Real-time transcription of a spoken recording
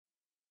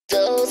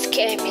Overdose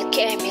came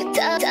me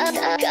da da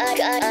da ga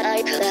ga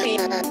I be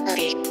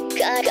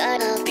ga ga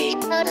na be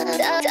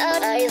da da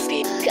I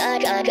be ga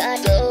ga ga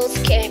Overdose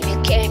came me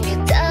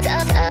da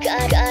da da ga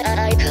ga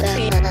I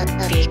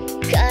be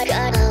ga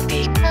ga na be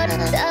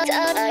da da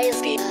I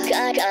be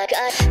ga ga ga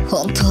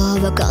本当は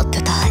分かっ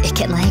てた、い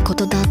けないこ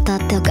とだったっ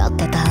て分かっ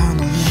てた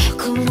のに、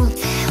この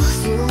手を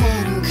添え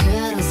るか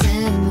ら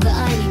全部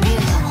愛に見え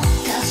たの、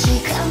確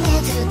か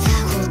めてた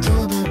言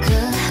葉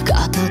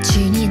が形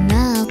に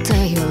なって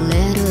揺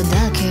れる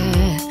だけ、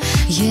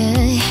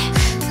yeah、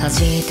弾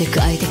いて書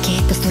いてき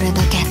っとそれ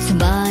だけ、つ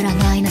まら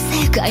ないな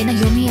世界の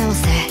読み合わ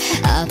せ、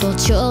あと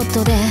ちょっ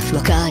とで分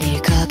かり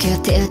かけ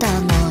てた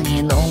のに、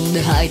飲ん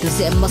で吐いて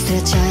全部忘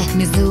れちゃい、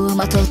水を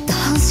まとった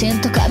半身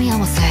と噛み合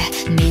わせ、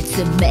見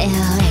つめ合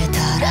えた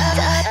ら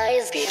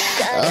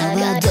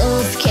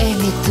Overdose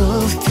君と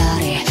二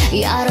人、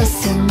やる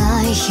せ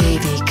ない日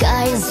々、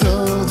解像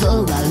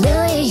度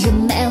悪い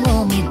夢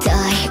を見た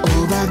い。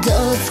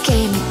Overdose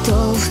君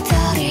と二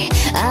人、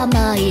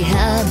甘い当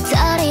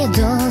たり、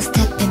Don't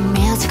step in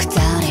music 二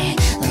人、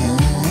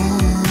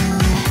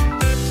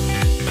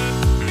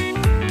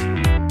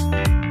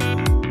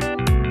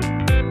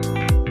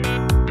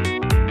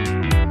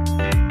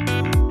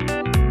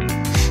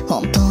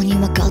本当に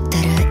分かって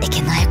る、い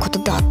けないこと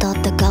だったっ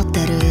て分かって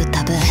る、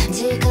多分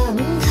時間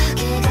だ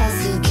けが過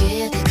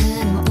ぎてく、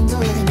問答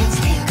で満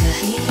ちてゆく、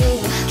言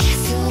い訳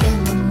する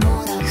間も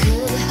なく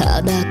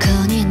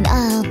裸に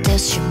なって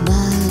しま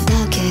うだ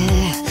け、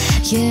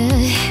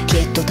yeah、き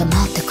っと溜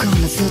まってくの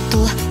ずっと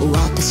終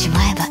わってしま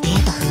えばいい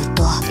とふ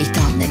と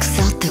傷んで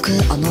腐ってく、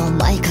あの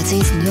甘い果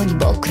実のように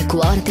僕で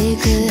壊れてい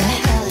く、踊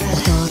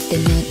って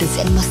塗って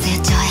全部忘れ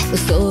ちゃえ、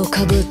嘘を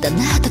かぶったあ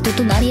なたと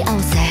隣り合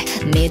わせ、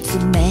見つ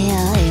め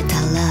合えた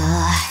ら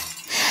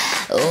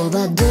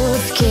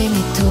Overdose君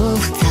と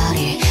二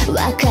人、分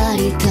か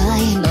りたい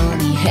の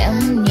に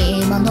変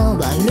に間の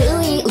悪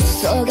い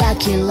嘘が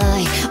嫌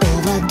い。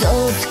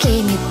Overdose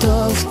君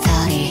と二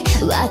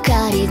人、分か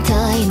り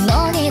たい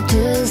のに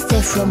Two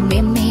step from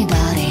me みだ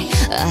り、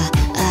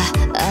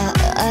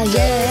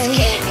yeah、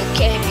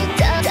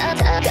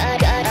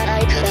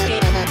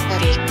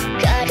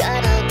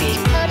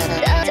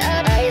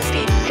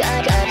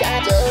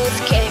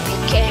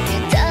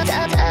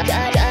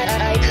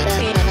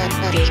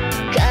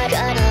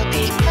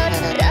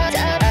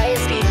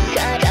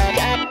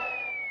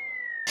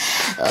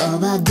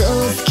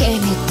Overdose君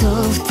と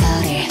二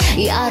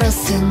人、やる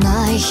せ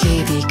ない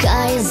日々、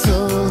解像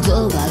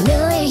度悪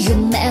い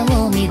夢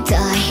を見たい。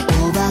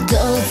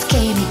Overdose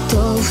君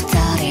と二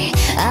人、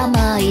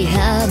甘い当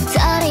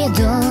たり、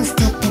Don't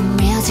step in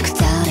music 二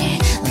人、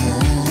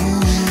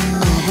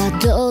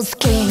Overdose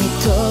君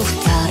と二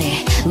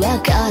人、わ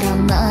から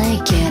な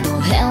いけど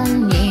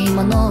変に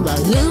間の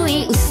悪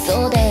い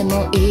嘘で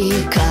もいい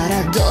か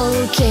ら、ど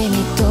う君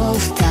と二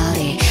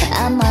人、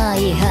甘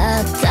い当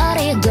た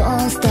り、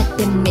Don't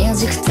step in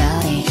music 二人、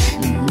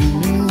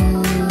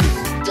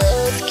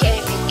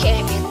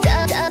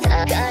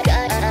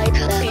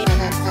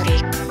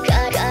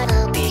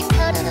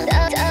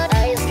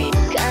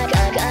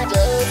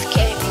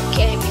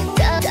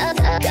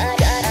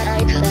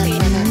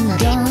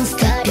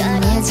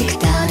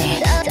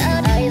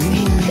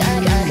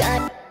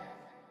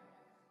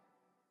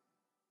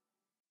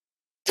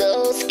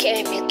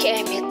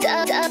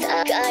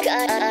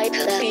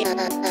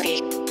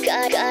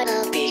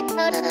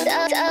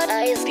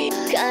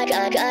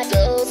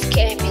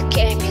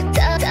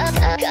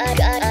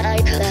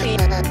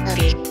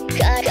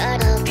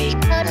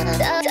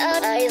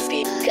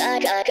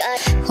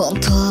本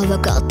当は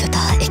分かって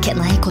た、いけ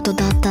ないこと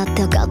だったっ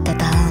て分かって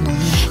たのに、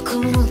こ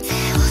の手を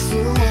添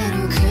え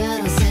るから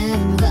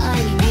全部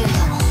愛に見え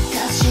たの、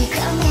確か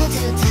め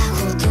てた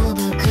言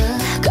葉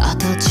が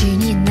形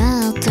に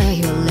なって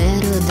揺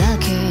れるだ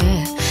け、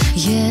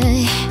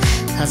yeah、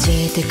弾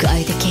いて書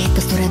いてきっ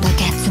とそれだ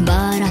け、つ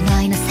まら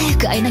ないな世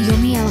界の読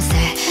み合わせ、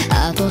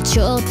あとち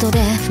ょっとで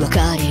分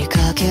かり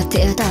かけ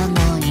てた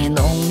のに、飲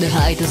んで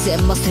吐いて全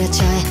部忘れ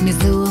ちゃい、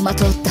水をま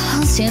とった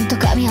半身と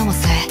噛み合わ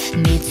せ、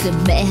見つ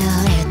め合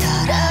えた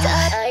ら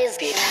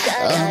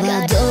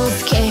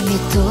Overdose君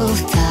と二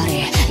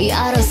人、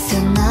やるせ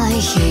ない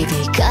日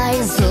々、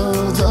解像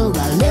度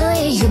悪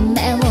い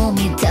夢を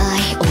見たい。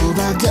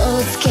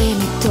Overdose君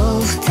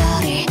と二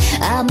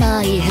人、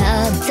甘い当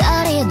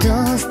たり、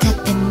Don't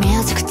step in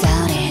music 二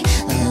人、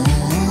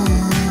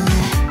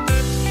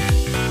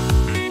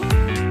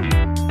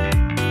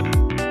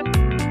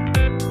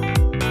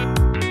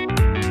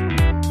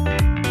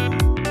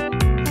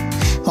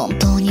本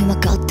当に分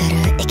かってる、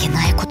いけ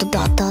ないこと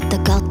だったって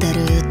分かって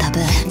る、多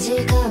分時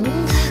間だ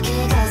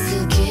けが過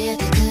ぎ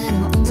てく、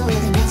問答で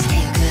満ちて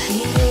ゆく、言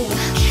い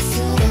訳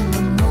する間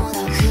もな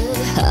く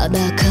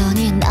裸に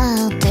な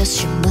って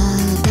しまう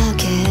だ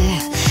け、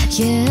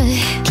yeah、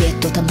きっ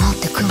と溜まっ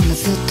てくの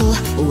ずっと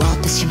終わっ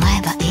てしま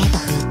えばいいと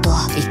ふと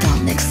傷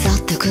んで腐っ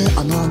てく、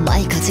あの甘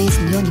い果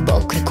実のように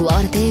僕で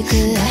壊れていく、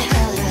踊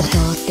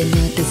って塗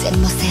って全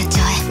部忘れち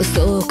ゃえ、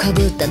嘘をか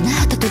ぶったあ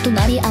なたと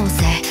隣り合わ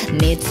せ、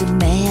見つ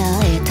め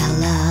合えたら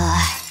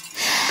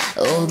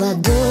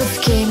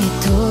Overdose君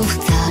と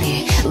二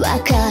分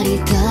かり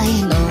た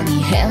いの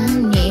に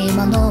変に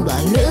間の悪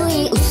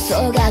い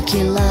嘘が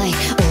嫌い。オ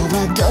ー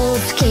バード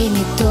ーズ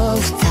君と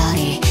二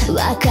人分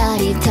か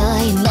りた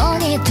いの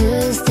に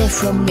Two step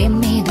from me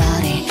みだ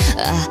り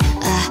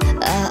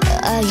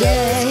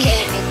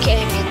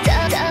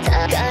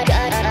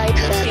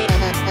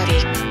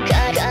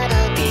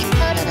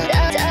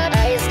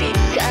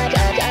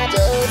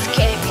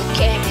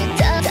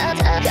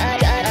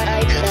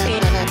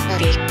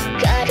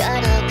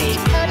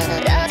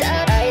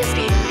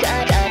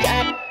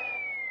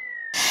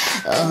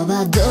オー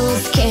バードー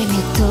ズ君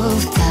と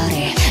二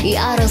人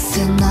やら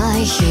せな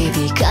い日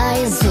々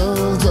解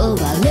像度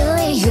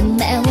悪い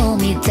夢を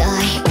見たい。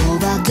オー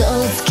バードー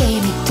ズ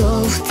君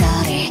と二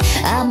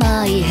人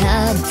甘い当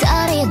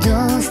たり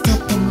Don't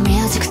step in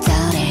music 二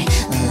人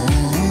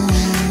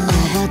オ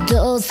ーバー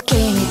ドーズ君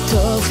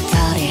と二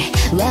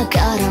人わか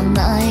らな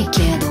い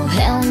けど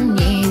変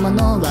に間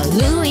の悪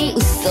い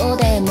嘘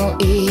でも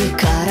いい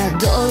から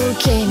どう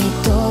君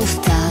と二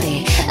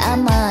人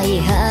甘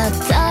い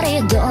当たり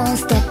Don't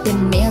step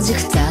in music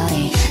二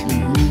人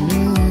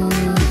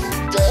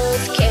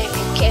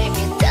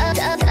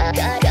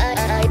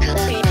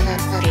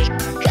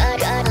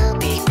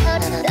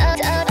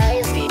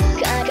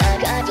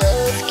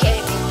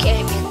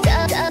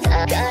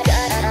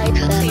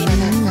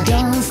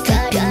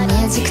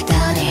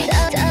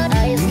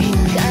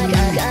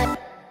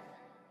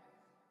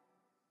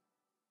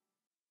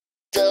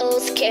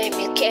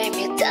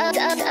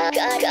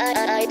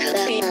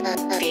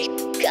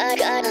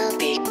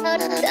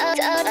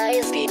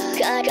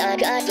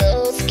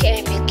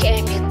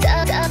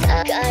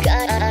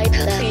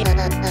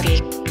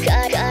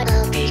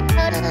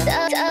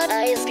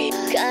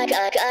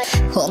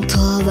本当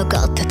は分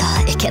かって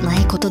たいけな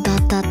いことだ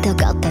ったって分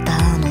かってた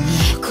のに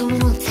こ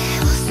の手を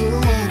忘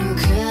れる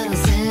けど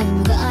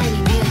全部が愛に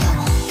見えた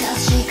の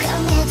確か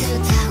めて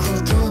た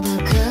言葉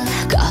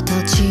が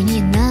形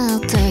になっ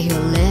て揺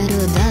れ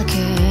るだけ、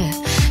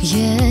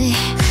yeah、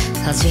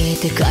弾い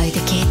て書いて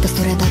きった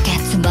それだけ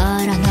つ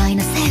まらない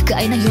な世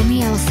界の読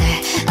み合わせ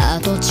あ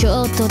とち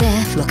ょっとで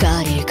分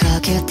かりか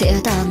けて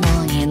た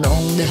のに飲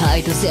んで吐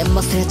いて全部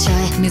忘れち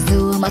ゃい水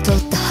をまとっ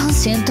た半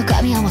身と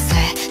噛み合わ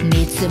せ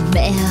見つ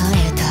め合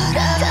えた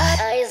ら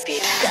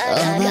オ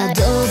ーバー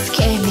ドーズ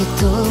君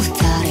と二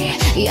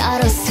人や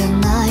らせ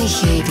ない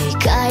日々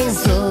解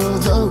像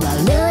度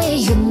悪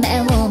い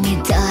夢を見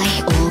たい。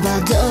オーバ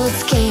ードー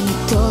ズ君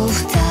と二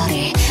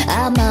人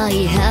甘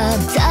い当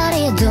たり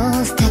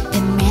Don't step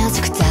in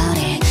music 二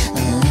人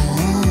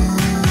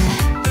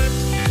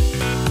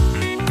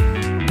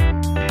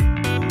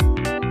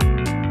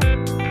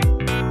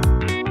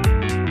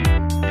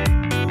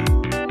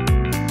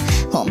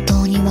本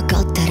当に分か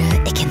ってる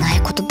いけな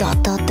いことだっ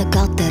たって分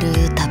かって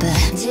る多分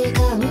時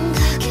間だ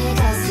け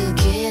が過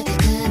ぎてく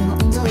問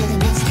答で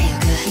満ちてゆ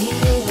く言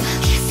い訳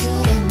する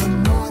も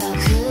のなく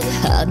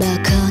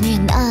裸に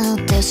なっ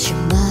てしま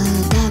う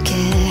だけ、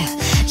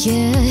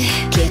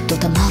yeah、きっと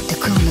溜まって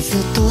くんだず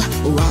っと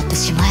終わって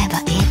しまえば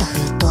いいとふ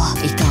っと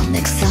傷ん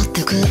で腐っ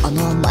てくあ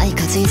の甘い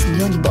果実の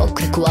ように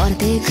僕で壊れ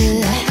ていく踊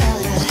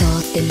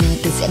って塗っ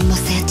て全部忘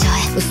れちゃ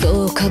え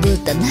嘘をかぶっ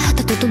たあな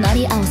たと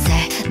隣り合わせ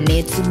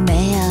見つめ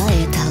合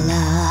えたら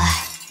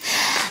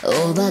オ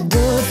ーバード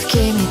ーズ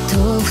君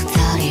と二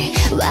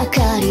人分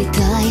かりた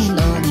い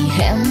のに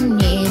変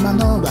に間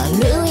の悪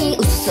い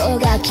嘘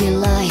が嫌い。オ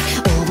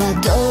ーバ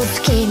ードー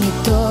ズ君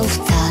と二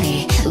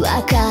人分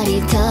か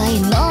りたい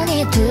の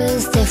に Two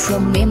step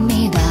from me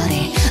みだ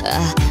り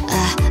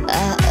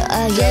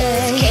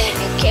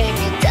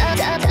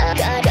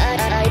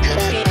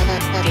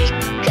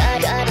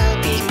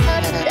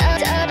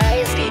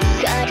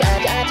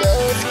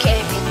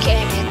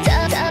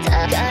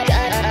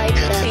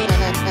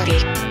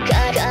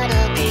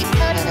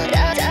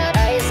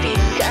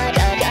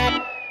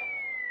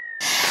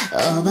オ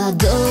ーバー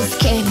ドーズ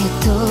君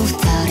と二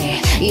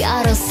人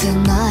やらせ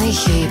ない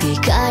日々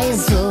解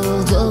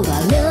像度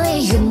悪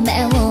い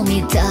夢を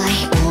見たい。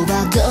オー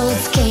バード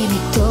ーズ君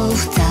と二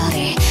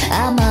人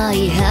甘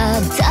い当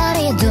た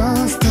り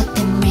Don't step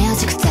in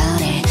music 二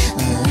人オ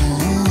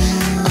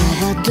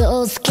ーバード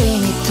ーズ君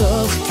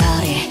と二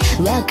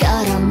人分か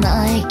らな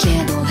いけ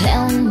ど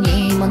変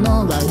に間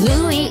の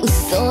悪い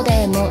嘘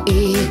でも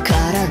いいか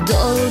らど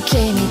う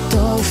君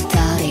と二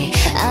人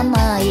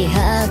甘い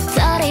当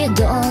たり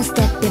Don't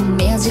step in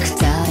music 二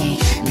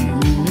人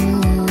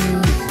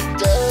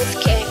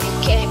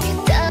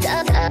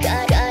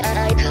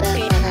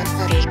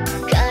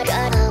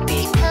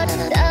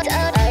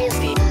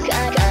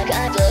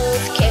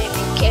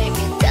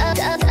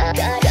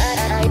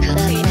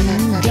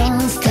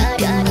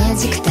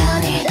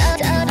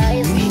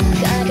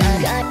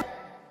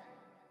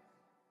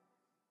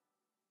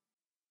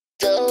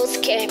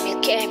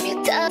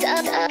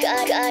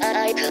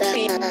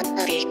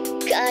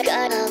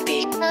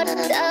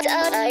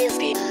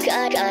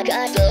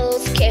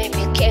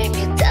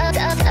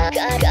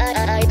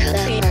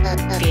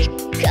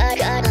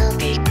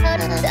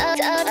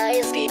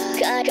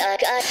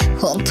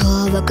本当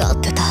は分かっ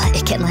てた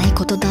いけない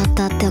ことだっ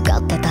たって分か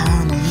ってた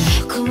のに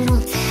この手を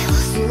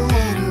忘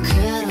れるけ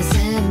ど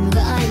全部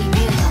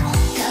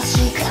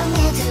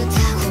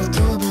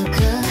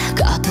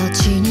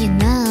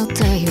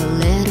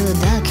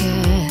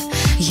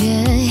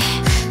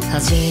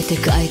じて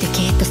書いて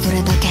きっとそ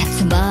れだけ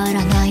つま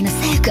らないな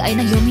正解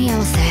な読み合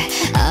わせ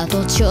あ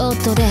とちょっ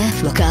とで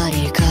分か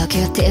りか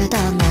けて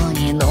たの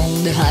に飲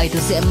んで吐いて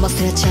全部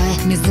忘れちゃ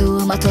い水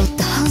をまとっ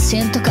た半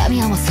身と噛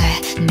み合わ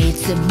せ見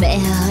つめ合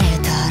え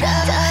たら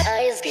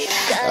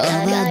オ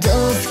ーバード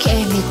ーズ君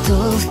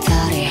と二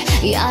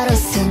人やる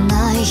せ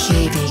ない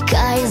日々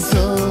解像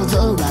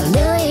度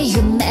悪い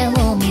夢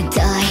を見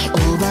たいオ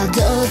ーバー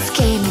ドーズ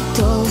君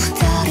と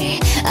二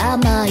人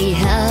甘い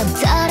当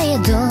たり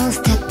Don't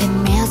step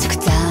in music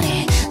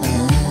daddy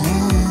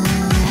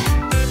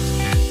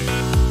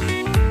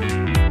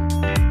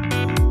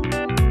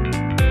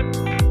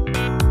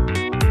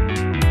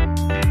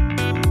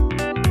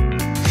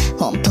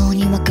本当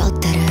に分かっ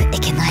てるい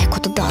けないこ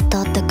とだっ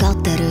たって分かっ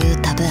て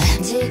る多分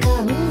時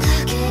間だ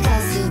けが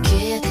過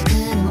ぎてく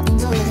問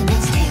答で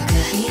満ちてゆく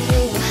言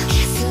い訳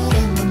する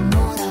間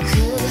もなく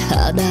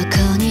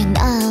裸に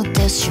なっ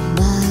てしまう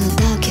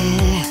だけ、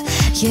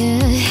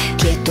yeah、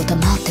きっと溜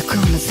まってく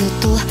のずっ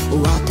と終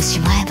わってし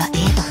まえばい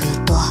いとふ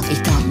と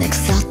傷んで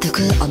腐って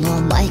くあの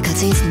甘い果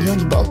実のよう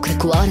に僕で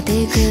壊れ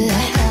ていく踊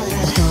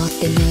っ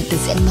て塗って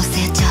全部捨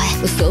てちゃ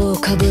い嘘を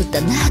かぶった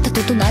あなた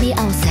と隣り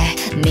合わせ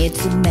見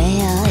つめ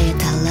合え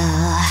たら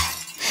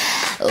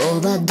オ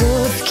ーバード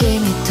ーズ君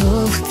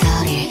と二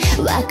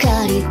人分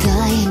かり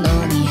たい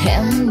のに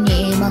変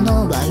に間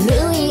の悪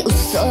い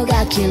嘘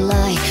が嫌いオー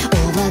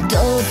バード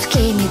ーズ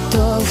君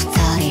と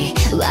二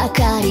人分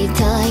かり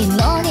たい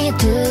のに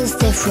To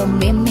stay from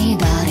me み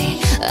だり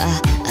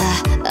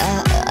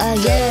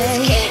yeah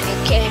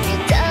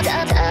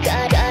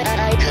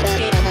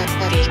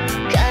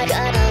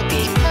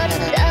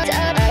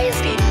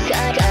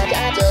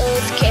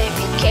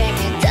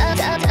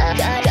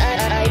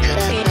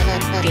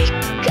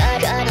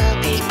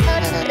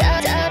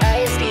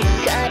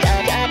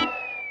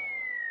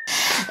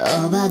オ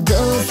ーバードー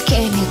ズ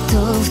君と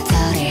二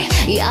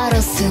人や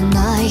るせ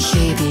ない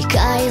日々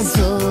解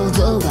像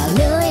度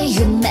悪い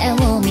夢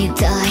を見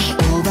たい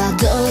オーバー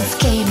ドーズ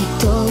君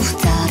と二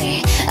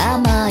人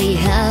甘い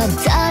当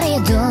たり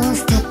Don't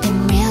step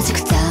in music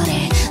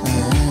daddy オ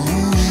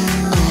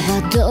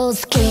ーバードー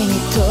ズ君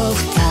と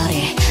二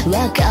人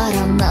わか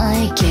らな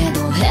いけ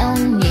ど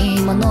変に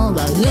間の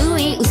悪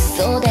い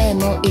嘘で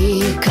もい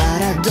いか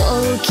らど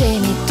う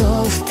君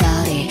と二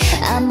人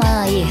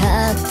甘い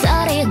当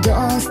たり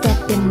Don't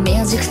step in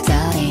music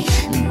daddy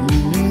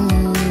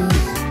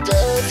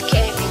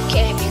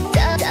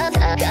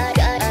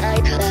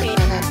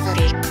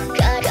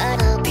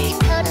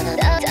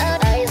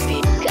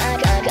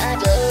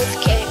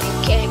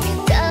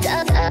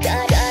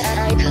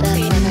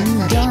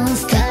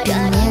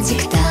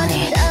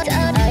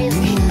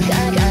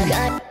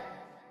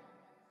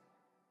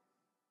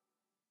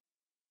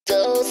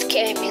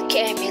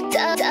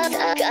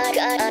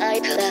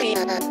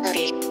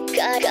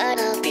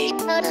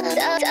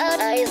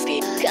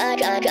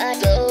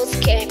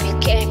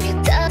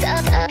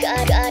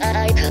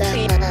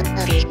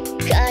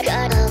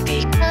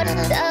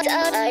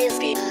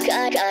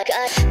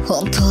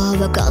本当は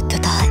分かって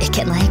たい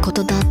けないこ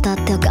とだったっ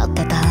て分かっ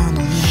てた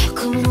のに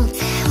この手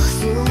を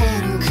添え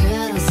るけ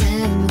ど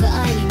全部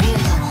愛に見え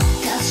たの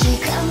確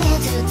かめ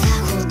てた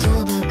こと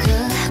ば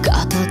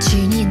か形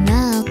に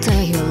なって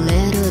揺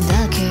れる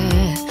だけ、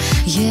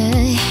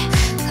yeah、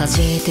弾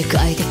いて書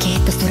いてき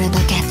っとそれだ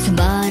けつ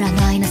まら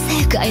ないな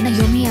正解な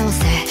読み合わ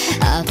せ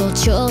あと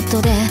ちょっ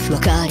とで分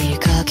かり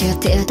かけ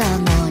てた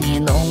のに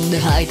飲んで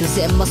吐いて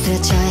全部忘れ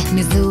ちゃい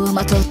水を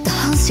まとった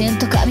半身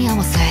と噛み合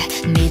わせ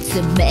見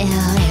つめ合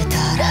え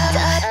たら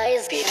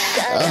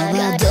オーバ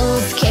ードー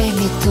ズ君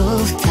と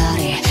二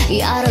人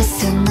やる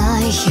せな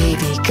い日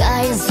々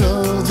解像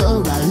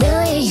度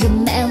悪い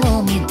夢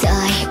を見た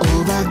いオ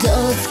ーバード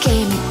ーズ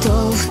君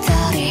と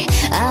二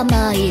人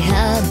甘い当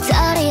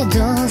たり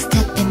Don't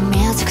step in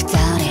music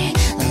daddy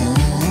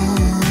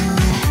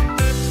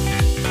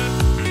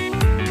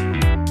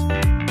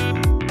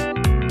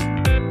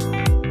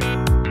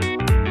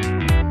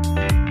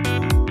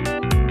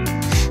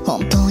本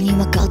当に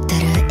分かって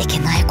るいけ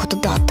ないこと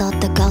だったっ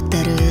て分かっ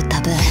てる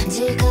多分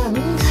時間だ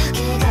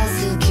けが過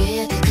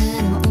ぎてく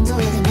問答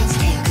で満ち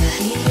てゆく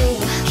言い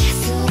訳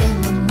する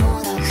間も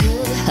なく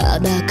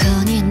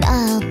裸に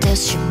なって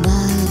しまう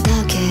だ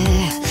け、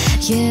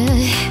yeah、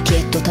き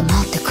っと溜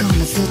まってくの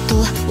ずっと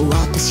終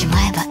わってしま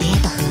えばいい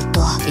とふ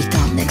と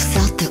傷んで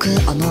腐ってく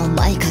あの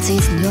甘い果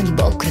実のように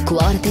僕で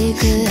壊れてい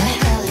く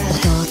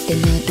踊って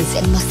塗って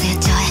全部捨て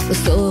ちゃい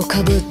嘘を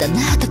かぶったあ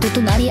なたと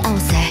隣り合わ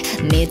せ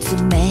見つ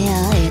め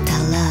合えた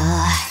ら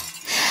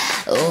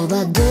オーバ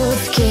ード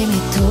ーズ君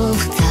と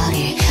二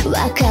人分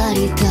か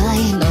りた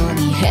いの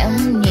に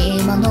変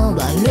に間の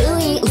悪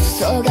い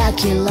嘘が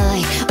嫌いオ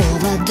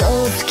ーバード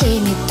ーズ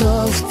君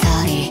と二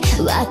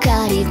人分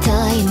かり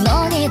たい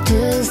のに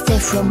To stay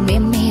from me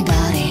みだ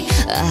り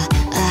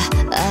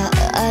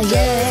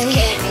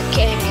yeah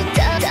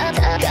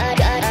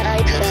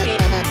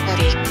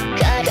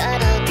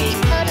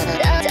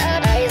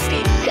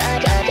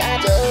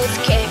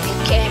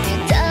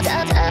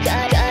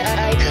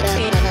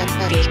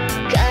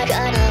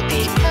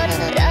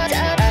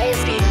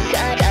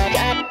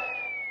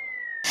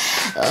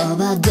オー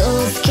バ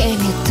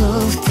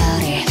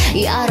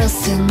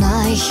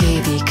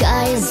日々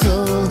解像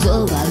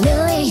度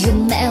悪い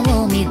夢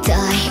を見たい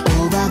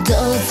オーバード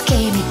ーズ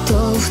君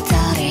と二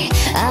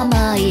人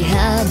甘い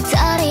当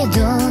たり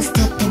Don't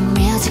step in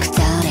magic 二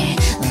人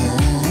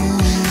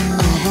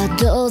オーバー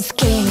ドーズ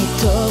君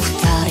と二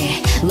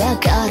人わ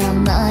から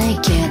ない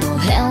けど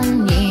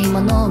変に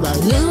物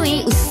悪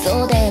い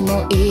嘘で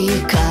もい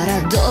いか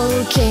らど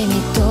う君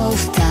と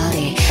二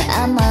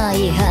人甘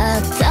い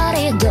当た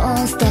り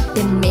Don't step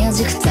in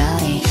magic 二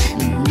人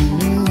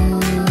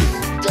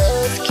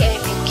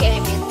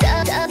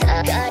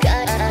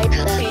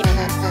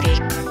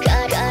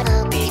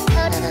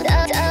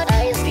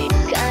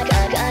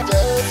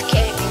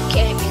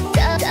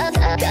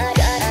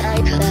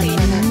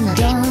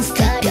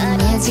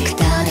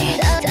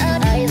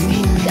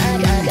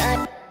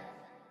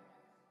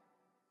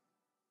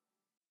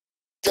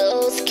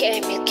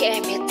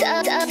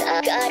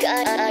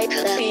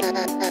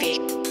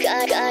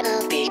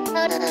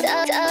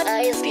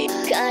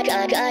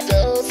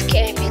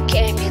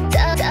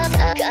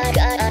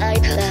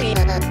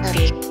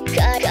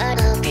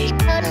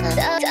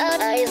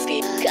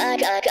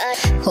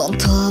本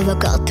当は分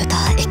かって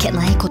たいけ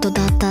ないこと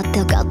だったって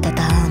分かって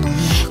たのに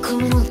こ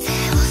の手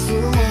忘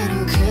れ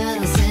るけ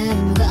ど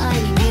全部が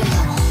愛に見え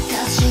たの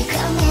確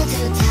かめて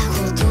た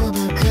こと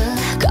ば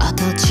か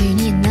形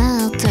に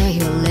なって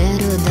揺れ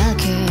るだ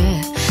け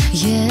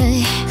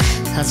Yeah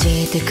弾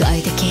いて書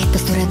いてきった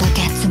それだ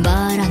けつ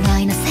まらな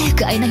いな世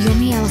界の読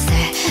み合わせ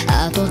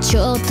あとち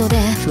ょっとで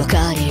分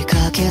かり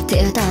かけ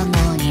てた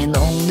のに飲ん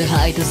で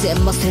吐いて全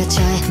部忘れち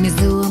ゃい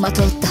水をま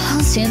とった半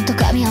身と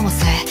噛み合わ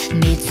せ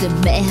見つ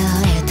め合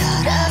えた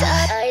ら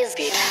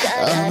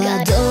オーバ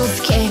ードー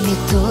ズ君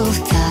と二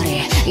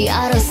人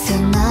やるせ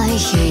ない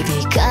日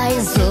々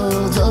解像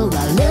度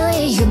悪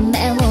い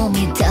夢を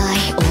見たい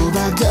オー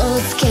バードー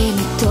ズ君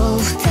と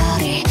二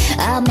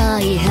人甘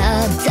い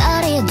当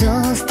たり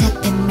Don't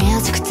step in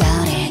magic 二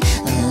人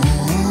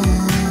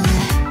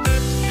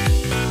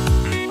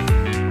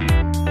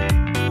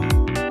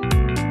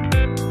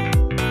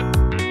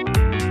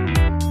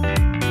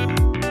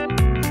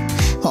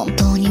本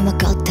当に分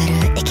かって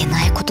るいけ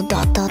ないこと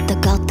だったって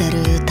分かって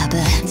る多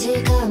分時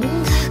間だ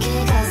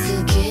けが過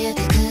ぎ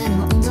てく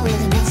の温度で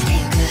満ちて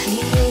いく言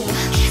い訳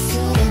す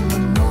る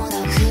ものな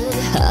く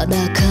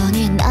裸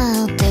に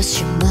なって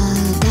しまう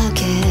だ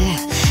け、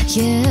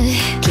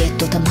yeah、きっ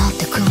と溜まっ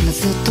てくの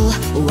ずっと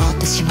終わっ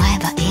てしまえ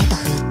ばいいと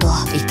ふっと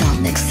傷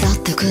んで腐っ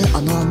てく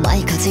あの甘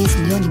い果実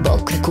のように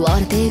僕で壊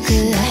れていく踊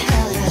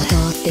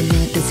って塗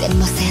って全部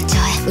忘れちゃ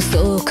え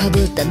嘘をか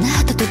ぶったあ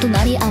なたと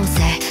隣り合わ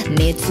せ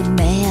見つ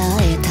め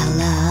合えた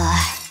ら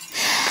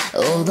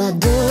オーバー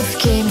ドーズ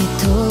君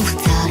と二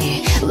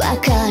人分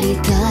かり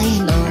たい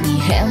のに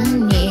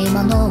変に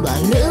物悪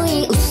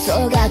い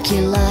嘘が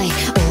嫌いオー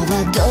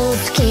バードー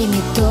ズ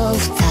君と二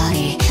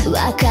人分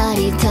か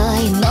りた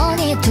いの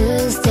に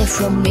To stay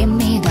from me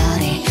みだ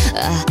り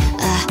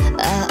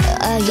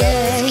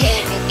yeah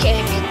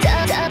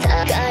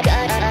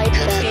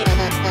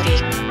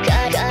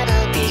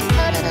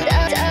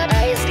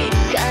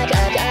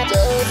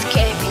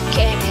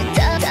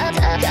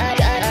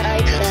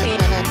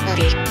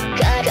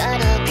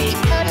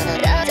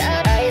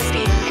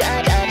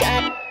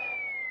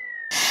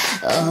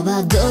オー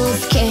バードー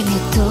ズ君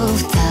と二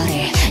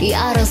人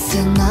やら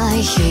せな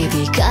い日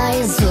々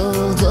解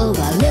像度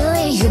悪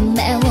い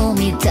夢を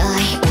見たい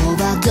オー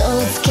バード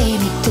ーズ君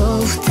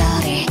と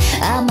二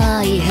人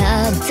甘い当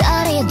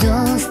たり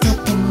Don't step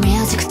in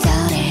magic 二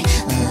人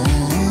オ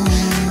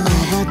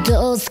ーバー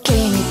ドーズ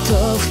君と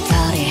二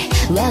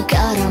人わか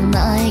ら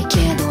ない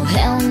けど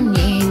変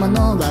に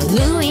物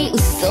悪い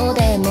嘘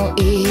でも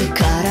いい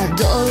から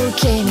どう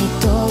君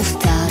と二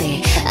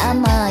人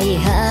甘い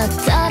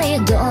当たり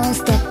Don't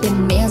step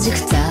in magic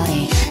二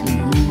人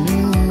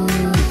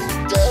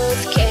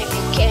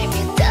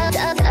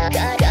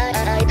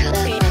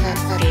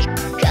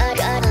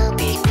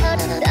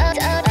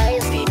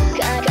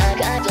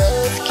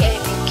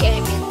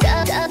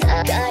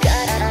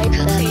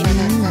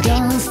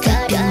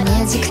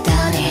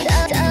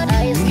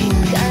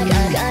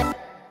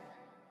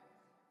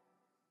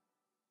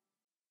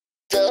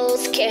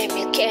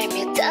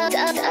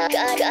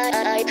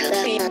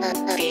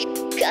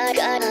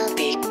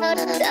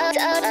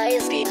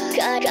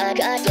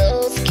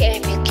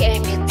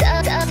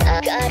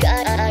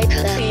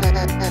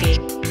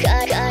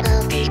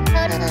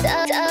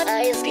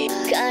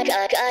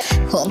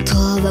本当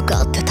は分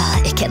かってた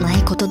いけな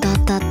いことだっ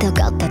たって分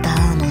かってた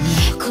のに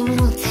こ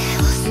の手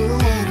忘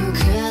れるけ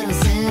ど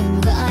全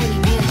部が愛に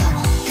見えた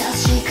の確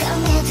か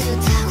めて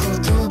たこ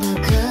とば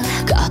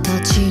か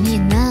形に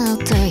なっ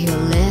て揺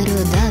れ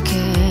るだけ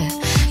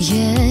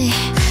Yeah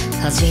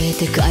弾い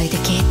て書いて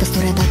きった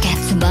それだけ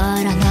つ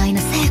まらないな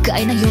世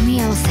界の読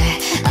み合わせ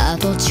あ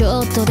とち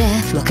ょっとで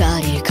分か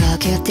りか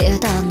けて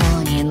た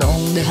のに飲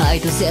んで吐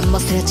いて全部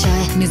忘れち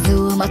ゃい水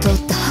をまとっ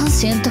た半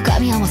身と噛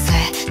み合わせ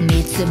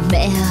見つめ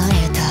合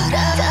えた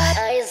ら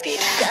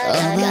オ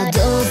ーバード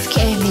ーズ君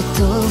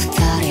と二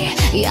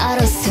人や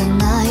るせ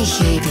ない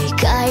日々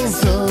解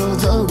像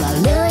度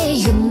悪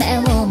い夢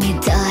を見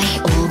た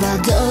いオーバ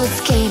ードー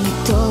ズ君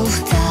と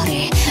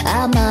二人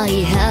甘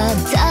い当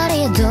たり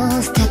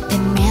Don't step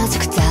in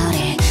music だ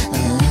り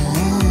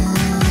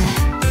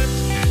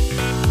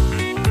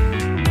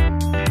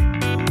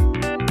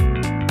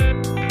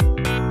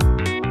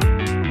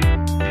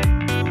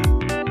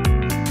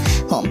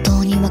本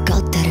当に分か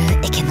って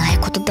るいけない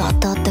ことだっ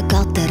たって分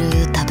かって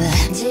る多分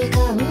時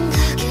間だ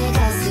けが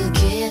過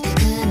ぎてく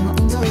問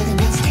答で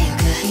満ちてゆ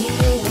く言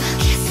い訳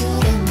す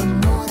る間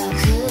もなく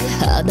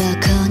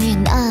裸に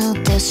なっ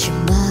てし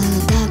まう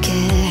だけ、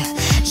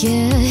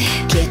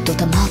yeah、きっと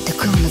溜まって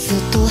くのずっ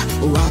と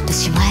終わって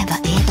しまえばい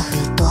いと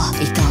ふと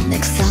傷んで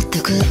腐って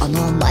くあ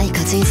の甘い果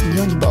実の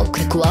ように僕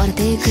で壊れ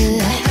ていく踊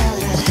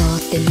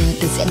って塗っ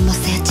て全部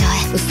忘れちゃ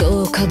え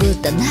嘘をかぶっ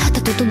たあな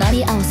たと隣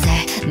り合わせ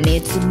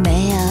見つめ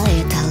合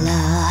えたら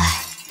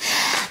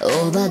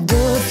オーバード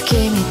ーズ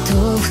君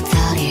と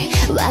二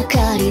人分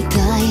かり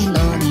たい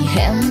のに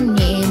変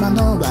に間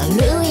の悪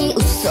い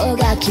嘘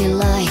が嫌いオ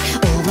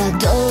ーバー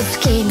ドーズ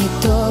君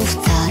と二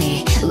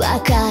人分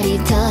かり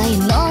たい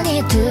のに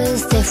To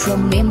stay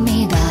from me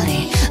みだ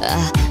り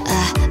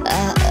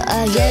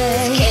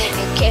yeah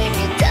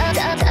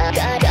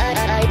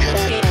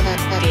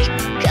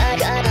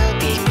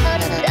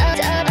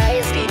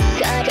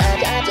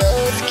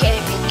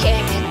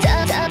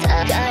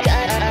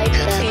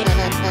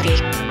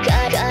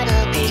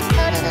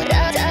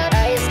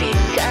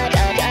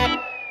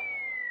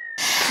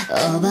オ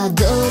ーバー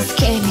ドーズ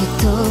君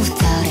と二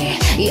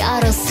人や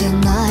らせ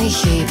ない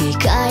日々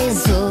解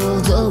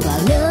像度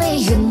悪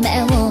い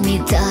夢を見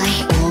たい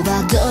オー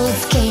バードー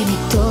ズ君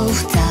と二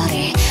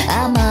人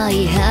甘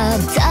い当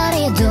た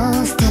り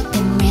Don't step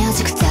in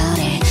music だ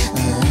り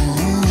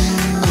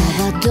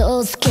オーバード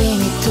ーズ君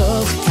と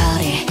二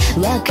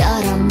人わか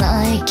ら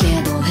ない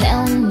けど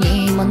変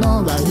に間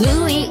の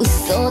悪い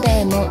嘘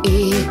でも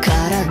いいか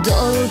らど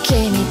う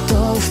君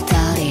と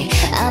二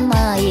人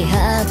甘い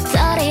当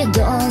たり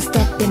Don't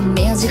step in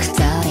music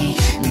だり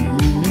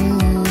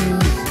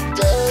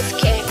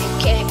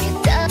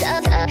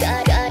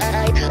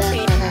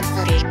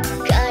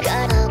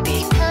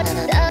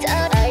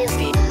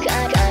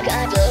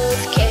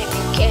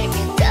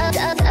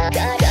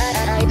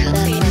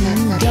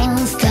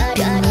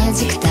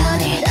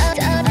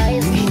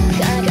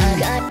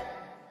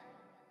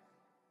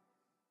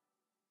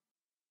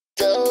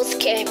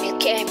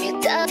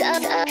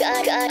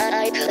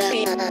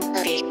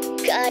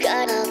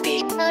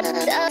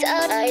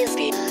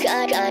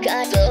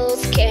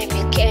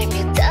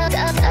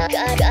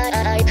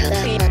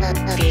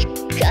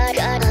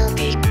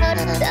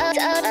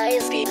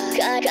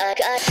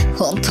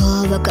本当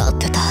は分かっ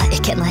てたい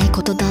けない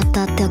ことだっ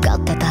たって分かっ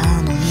てた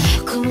のに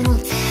この手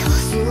を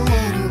添え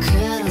るか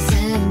ら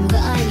全部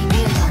愛に見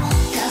えたの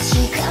確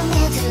かめ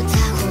てた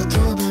言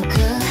葉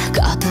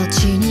が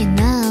形に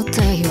なって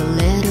揺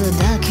れる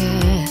だけ、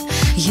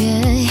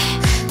yeah、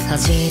弾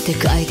いて書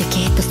いて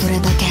きっとそれ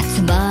だけ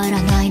つま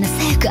らないな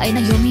世界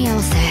な読み合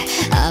わせ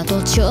あ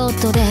とちょっ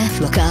とで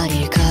分か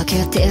りか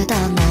けてた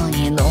の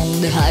に飲ん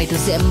で吐いて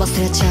全部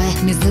忘れちゃ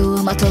え水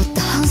をまとっ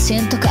た半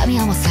身と噛み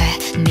合わせ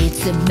見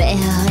つめ合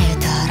え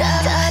たら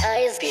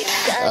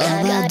オ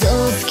ーバード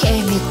ーズ君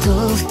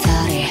と二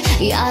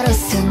人やら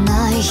せ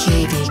ない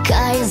日々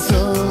解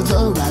像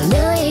度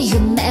悪い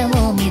夢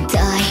を見た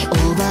いオ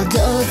ーバード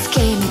ーズ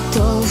君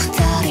と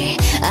二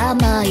人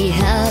甘い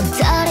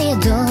当たり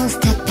Don't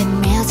step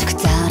in music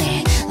だ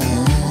り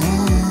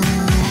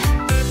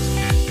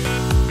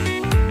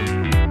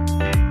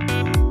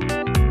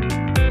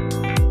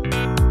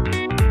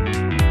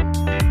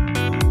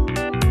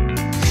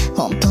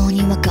本当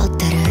に分かっ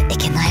てるい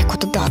けないこ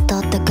とだった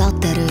って分かっ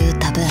てる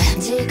多分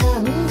時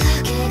間だ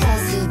けが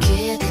過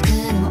ぎてく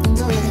問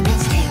答で満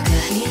ちてゆく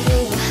言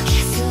い訳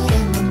する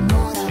間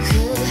もなく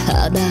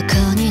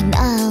裸に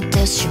なっ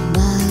てしま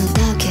うだ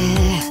け、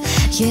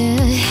yeah、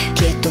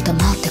きっと溜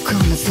まってくの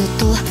ずっ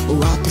と終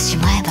わってし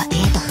まえばいい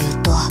とふ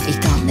と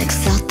傷んで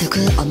腐ってく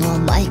あの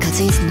甘い果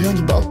実のよう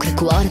に僕で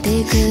壊れ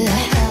ていく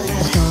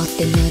踊っ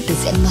て塗って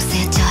全部忘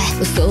れちゃ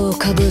え嘘を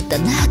かぶったあ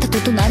なたと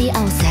隣り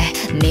合わ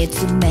せ見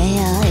つめ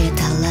合え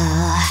たら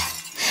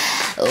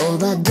オー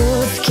バード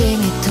ーズ君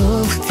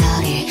と二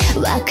人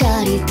分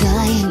かり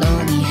たい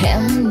のに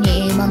変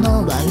に間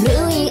の悪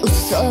い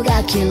嘘が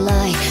嫌いオー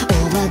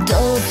バード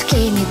ーズ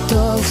君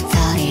と二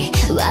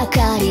人分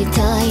かり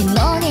たい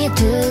のに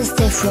To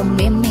stay from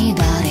me み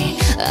だり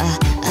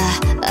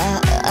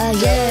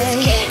yeah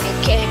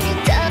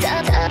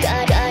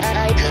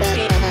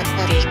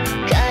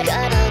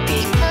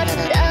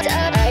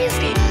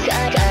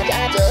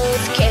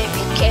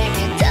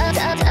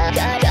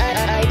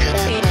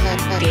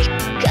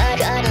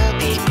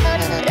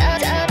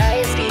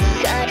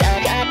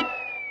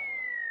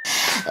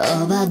オ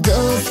ーバードー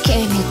ズ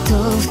君と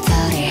二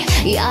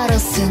人やら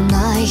せ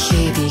ない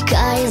日々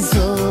解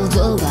像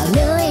度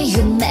悪い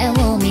夢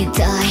を見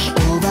たい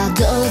オーバー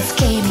ドーズ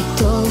君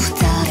と二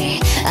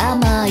人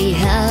甘い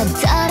当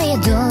たり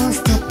Don't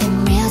step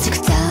in music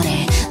だ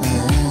りオ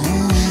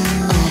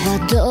ー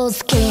バードー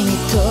ズ君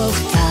と二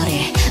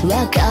人分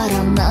か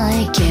らな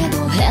いけ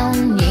ど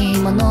変に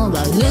間の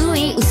悪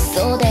い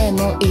嘘で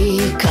もい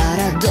いか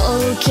らど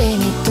う君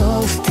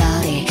と二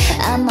人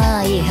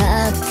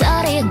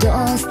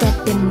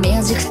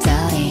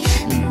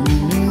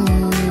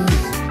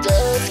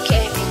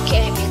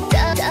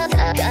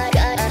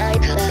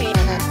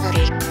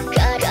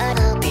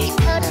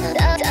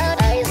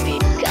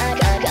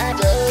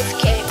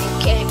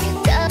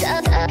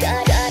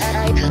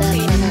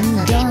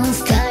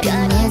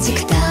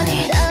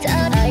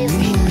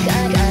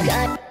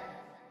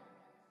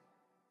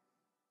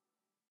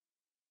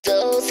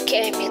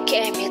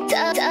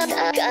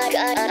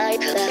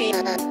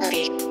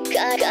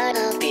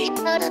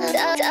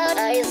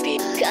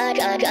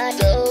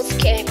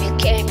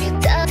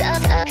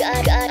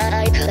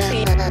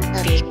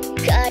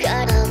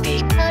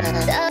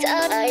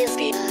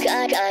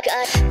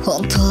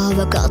本当は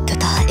分かって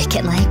た、い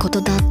けないこと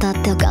だったっ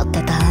て分かっ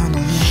てたの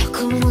に、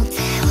この手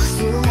を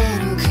忘れ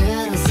るけ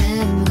ど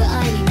全部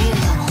愛に見え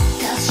たの、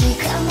確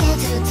かめ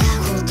てた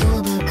言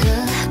葉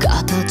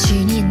が形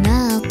に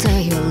なっ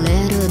て揺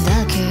れるだ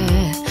け、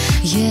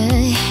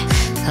yeah、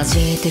弾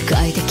いて書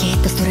いてきっ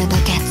たそれだ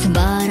け、つ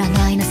まら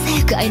ないな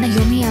世界の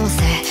読み合わ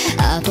せ、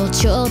あと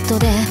ちょっと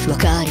で分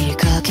かり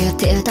かけ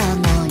てた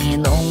のに、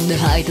飲んで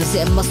吐いて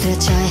全部忘れ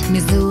ちゃい、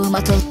水を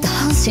まとった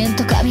半身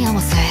と噛み合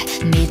わせ、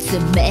見つ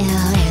め合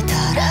えた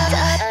ら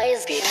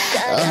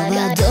オー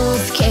バードー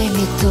ズ君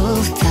と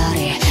二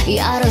人、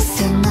やる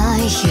せな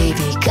い日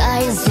々、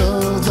解像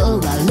度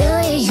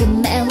悪い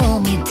夢を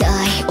見たい、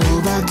オ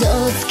ーバード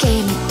ーズ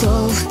君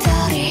と二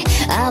人、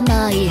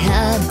甘い当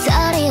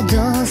たり、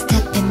Don't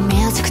step in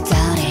music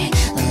daddy、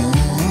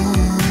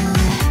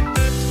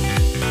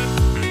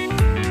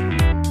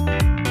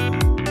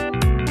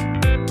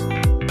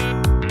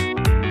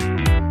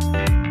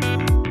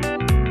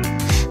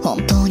本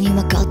当に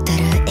分かってる、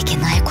いけ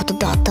ないこと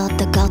だったっ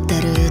て分かっ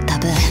てる、多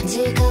分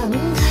時間だ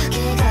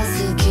けが過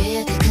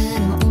ぎてく、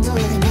問答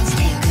で満ち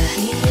てゆく、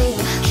言い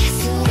訳す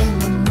る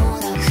もの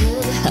なく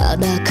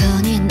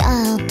裸にな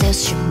って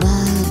しまう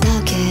だ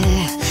け、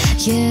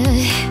yeah、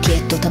きっ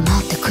と黙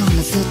ってくん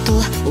のずっ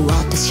と終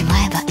わってしま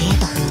えばいい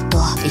とふと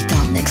傷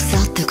んで腐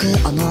ってく、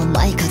あの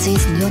甘い果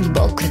実のように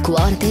僕で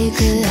壊れてい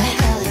く、踊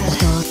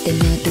って塗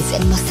って全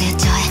部忘れ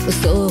ちゃえ、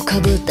嘘をか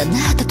ぶったあ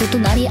なたと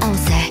隣り合わ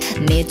せ、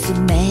見つ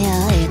め合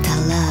えた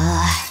ら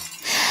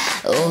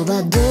オーバ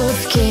ード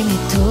ーズ君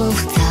と二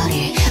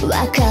人、分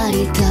か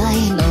りた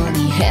いの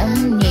に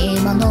変に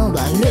間の悪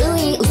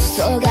い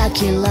嘘が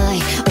嫌い、オー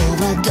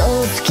バード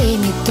ーズ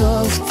君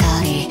と二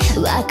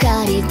人、分か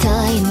り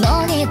たい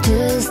のに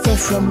To stay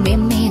from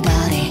me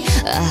daddy、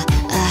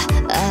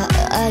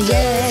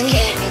yeah、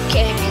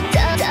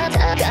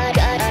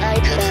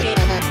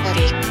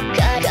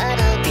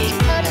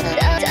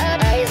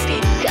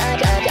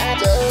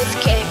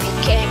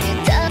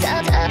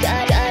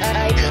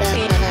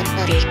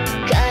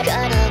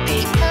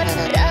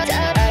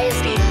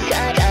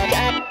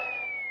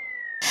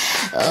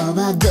オー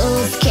バードー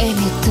ズ君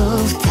と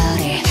二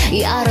人、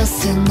やる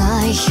せ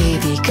ない日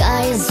々、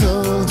解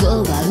像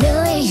度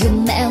悪い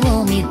夢を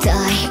見たい、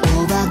オ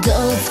ーバードー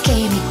ズ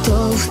君と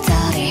二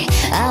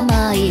人、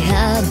甘い当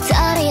た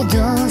り、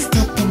Don't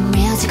step in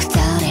music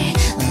daddy、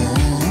オ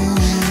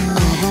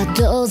ーバー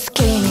ドーズ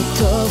君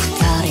と二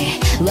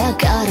人、わ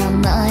から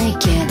ない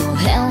けど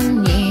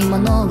変に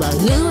物悪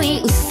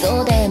い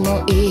嘘で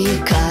もいい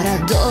から、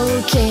ど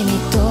う君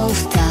と二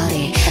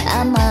人、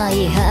甘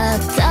い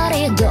当た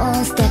り、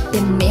Don't step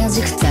in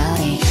music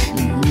daddy、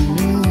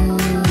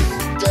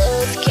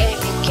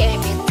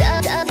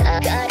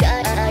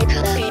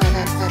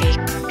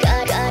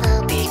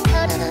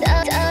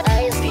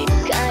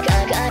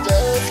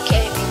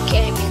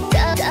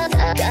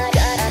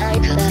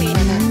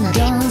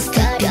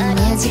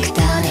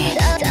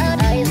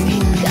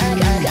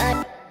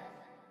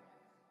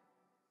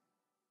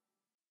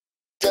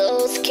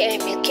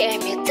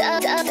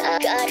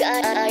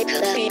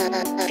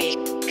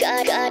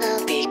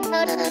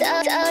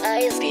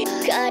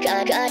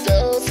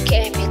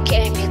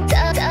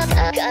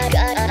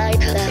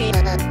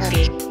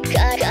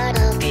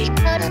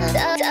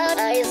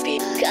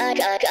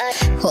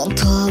本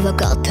当は分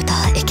かって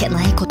た、いけ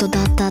ないこと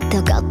だったって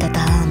分かって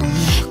たのに、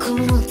こ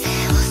の手を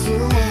忘れ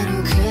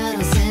るけ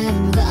ど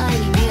全部愛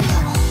に見えた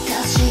の、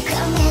確か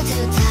めて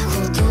た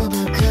言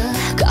葉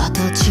が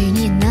形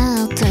に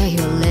なって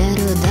揺れ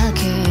るだけ、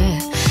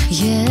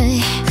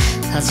yeah、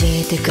弾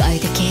いて書い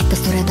てきった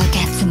それだけ、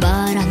つ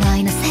まらな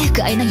いな世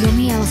界の読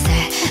み合わせ、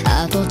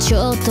あとち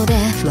ょっとで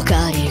分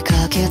かり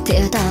かけ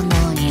てた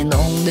のに、飲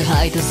んで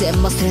吐いて全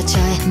部忘れちゃ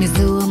い、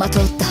水をま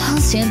とった半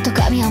身と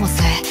噛み合わ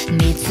せ、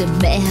見つ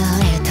め合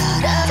えた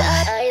ら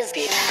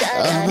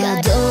オーバ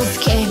ードーズ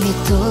君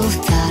と二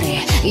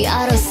人、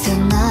やるせ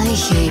ない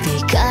日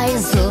々、解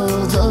像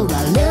度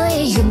悪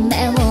い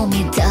夢を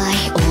見たい、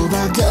オー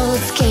バード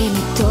ーズ君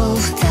と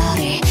二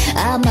人、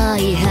甘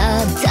い当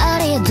た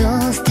り、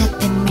Don't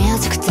step in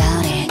music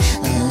daddy、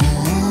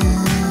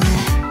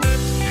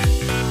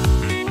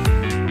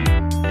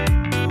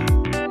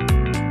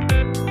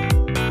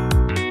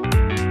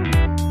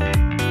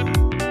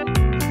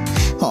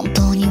本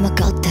当に分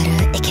かって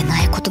る、いけ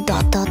ないことだ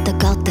ったって分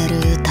かって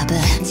る、多分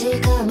時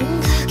間だ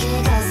け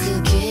が過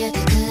ぎて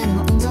く、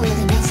問答で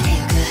満ちてゆ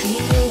く、言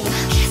い訳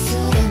す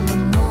る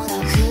ものな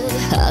く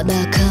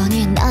裸に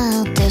な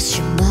って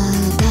しまう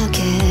だけ、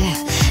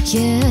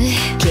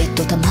yeah、きっ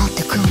と黙っ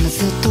てくんの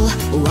ずっと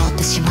終わっ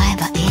てしまえ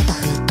ばいいと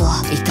ふと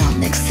傷ん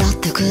で腐っ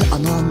てく、あ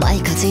の甘い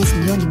果実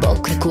のように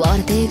僕で壊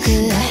れていく、踊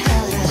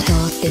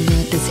って塗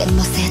って全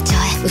部忘れちゃ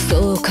え、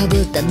嘘をか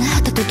ぶったあ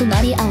なたと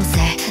隣り合わ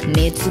せ、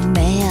見つ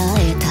め合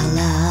えた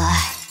ら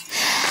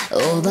オ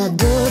ーバー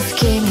ドーズ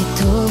君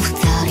と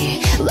二り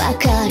分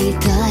かり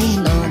たい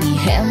のに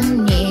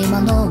変に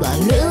間の悪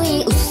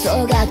い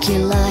嘘が嫌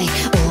い。オ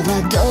ーバ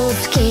ードー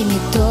ズ君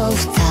と二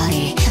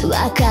人分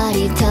か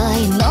りた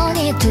いの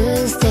に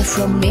Two step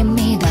from me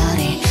みだ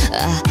り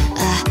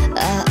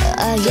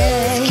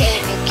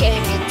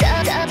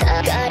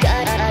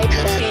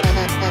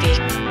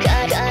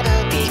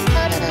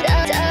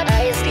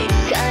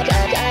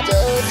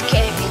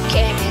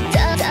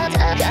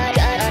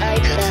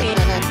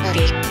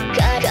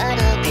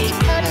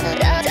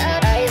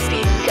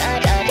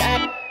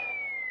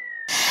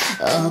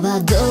オーバ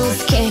ードー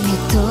ズ君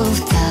と二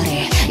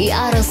人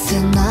やらせ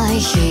ない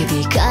日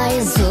々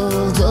解像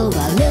度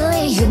悪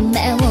い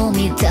夢を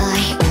見たい。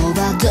オー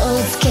バードー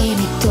ズ君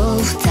と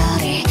二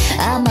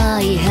人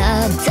甘い当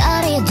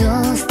たり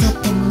Don't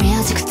stop in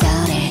music 二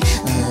人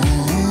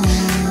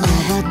オ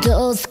ーバー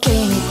ドーズ君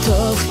と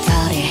二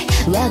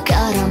人わか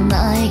らな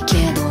い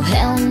けど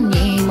変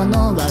に間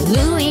の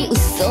悪い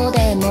嘘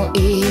でも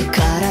いい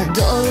から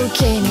どう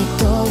君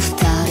と二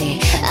人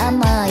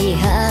甘い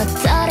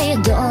当たり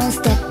Don't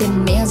stop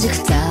in music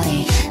二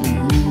人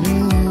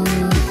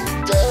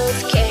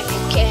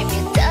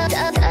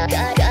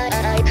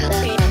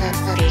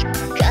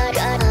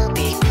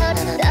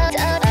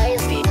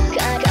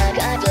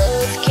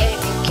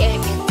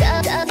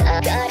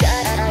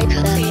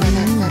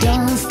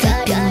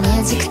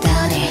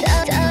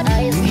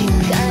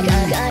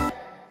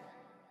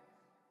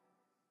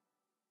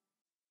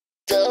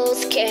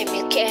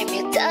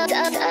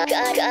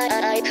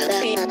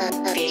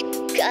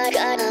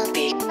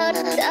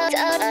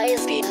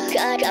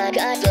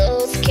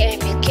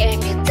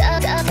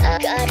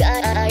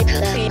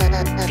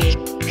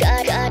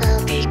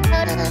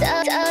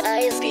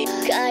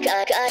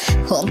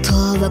本当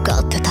は分か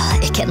ってた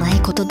いけない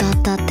ことだっ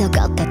たって分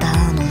かってた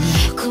のに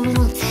この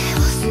手を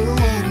触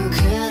れる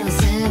けど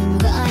全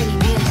部愛に見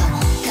えたの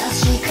確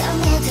か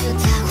めて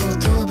た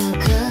言葉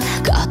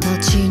が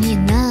形に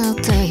なっ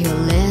て言わ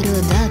れる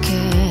だけ、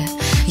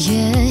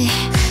yeah、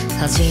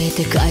弾い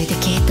て書いて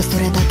きっとそ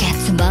れだけ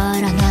つ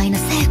まらないな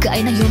世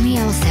界の読み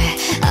合わせ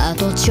あ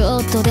とちょ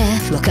っとで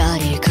分か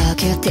りか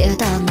けて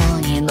たの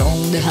に飲ん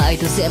で吐い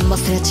て全部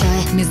忘れち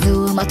ゃい水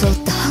をまとっ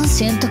た半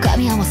身と噛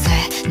み合わせ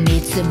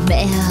見つ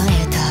め合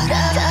えた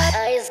ら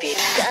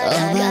オ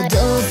ーバード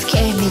ーズ君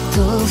と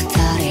二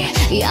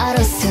人や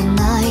らせ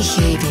ない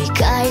日々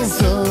解像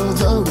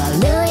度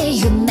悪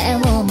い夢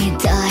を見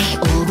たい。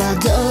オーバー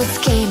ドーズ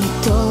君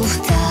と二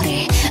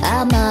人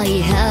甘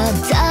い当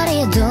た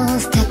り Don't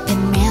step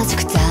in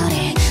music 二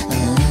人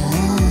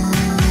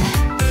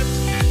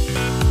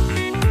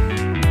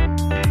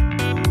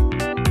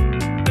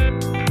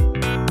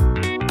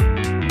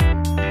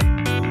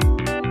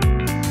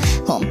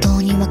本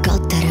当に分かっ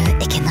てる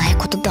いけない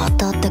ことだっ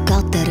たって分か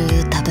って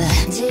る多分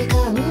時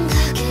間だ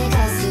けが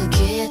過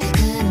ぎてく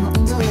問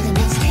題で見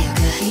つけゆく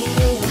言い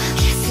訳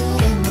する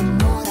間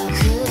もなく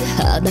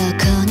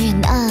裸に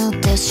なっ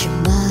てしま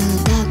う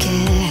だけ、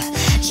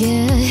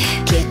yeah、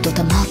きっと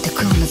溜まって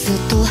くのずっ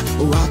と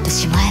終わって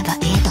しまえばい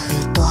いとふ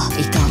と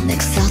傷んで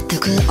腐って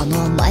くあ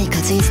の甘い果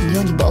実の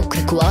ように僕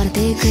で壊れ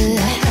ていく踊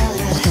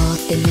っ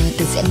て塗っ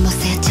て全部忘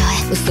れちゃ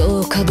え嘘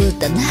をかぶっ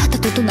たあなた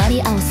と隣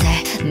り合わせ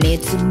見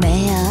つめ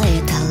合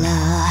えたら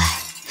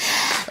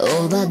オ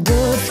ーバードー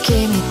ズ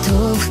君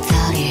と二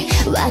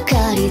人分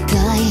かり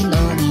たい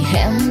のに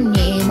変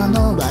に間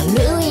の悪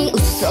い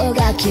嘘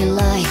が嫌い。オ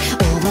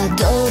ーバー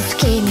ドーズ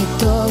君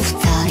と二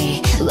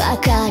人分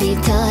かり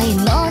たい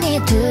の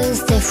に Two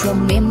step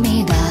from me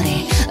みだ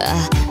り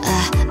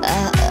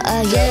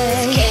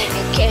yeah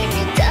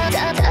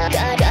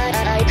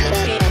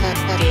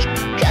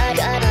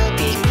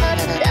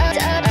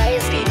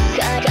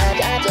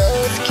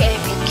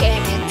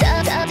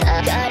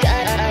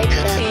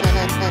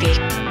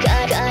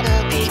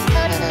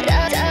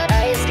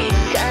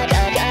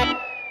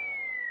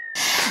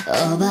オ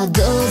ーバー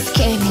ドーズ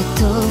君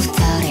と二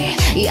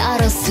人や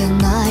らせ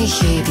ない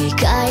日々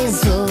解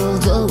像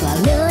度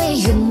悪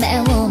い夢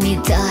を見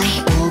たい。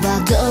オーバ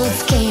ードー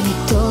ズ君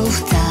と二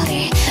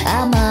人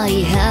甘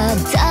い当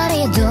た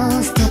り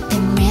Don't step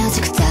in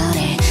music 二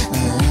人オ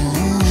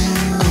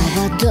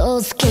ーバードー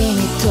ズ君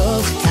と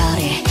二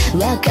人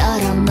分か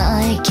らな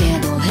いけ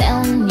ど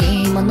変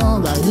に間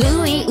の悪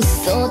い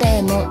嘘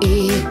でも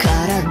いいか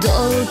らど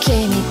う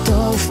君と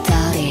二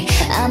人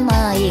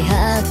甘い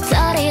当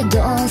たり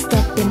Don't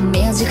stop in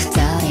music 二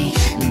人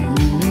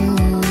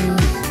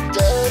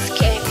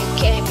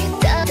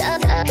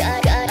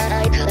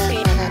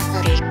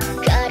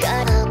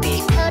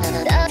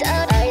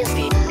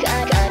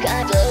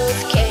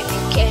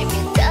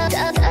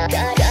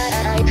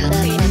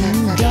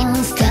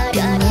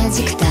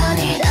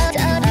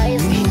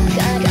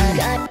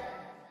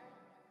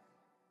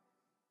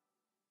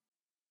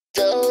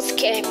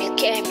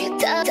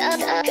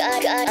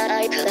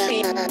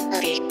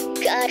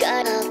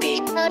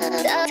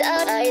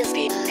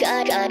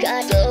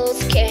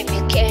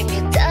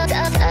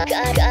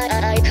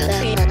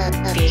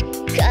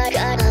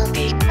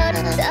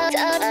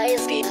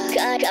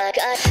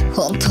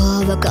本当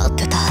は分かっ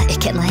てたい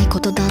けないこ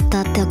とだっ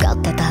たって分かっ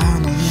てた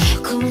のに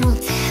この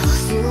手を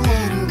触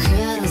れる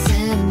けど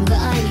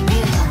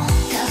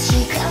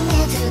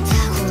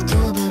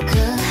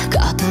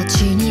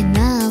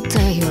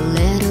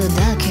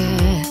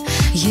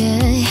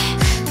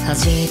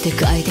弾いて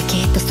書いて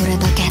きっとそれ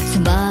だけつ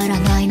まら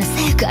ないな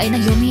正解な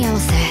読み合わ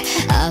せ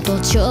あと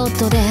ちょっ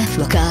とで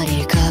分か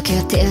りか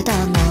けてた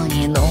の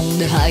に飲ん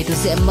で吐いて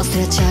全忘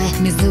れちゃ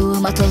い水を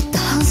まとった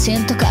半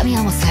身と噛み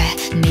合わ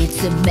せ見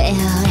つめ合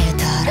え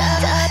たら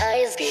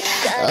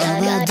オ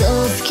ーバードー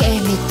ズ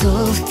君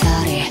と二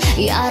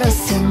人やる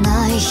せ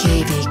ない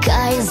日々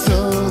解像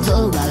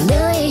度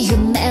悪い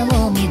夢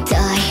を見た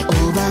いオ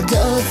ーバード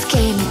ーズ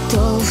君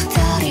と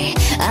二人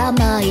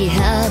甘い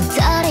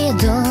当たり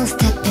Don't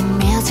step in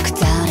music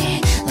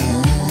daddy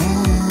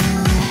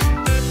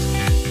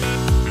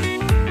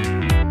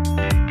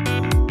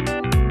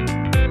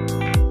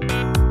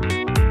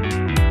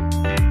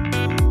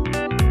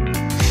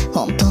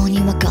本当に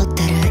分かっ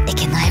てるい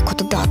けないこ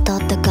とだったっ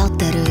て分かっ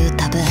てる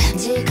多分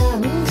時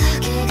間だ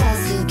けが過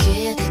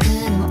ぎてく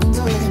問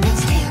答で満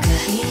ちてゆく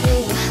日々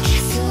は消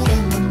する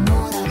も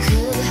のなく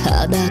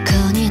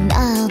裸に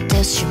なっ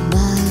てしまう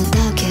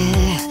だけ、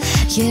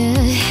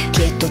yeah、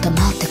きっと溜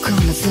まってくん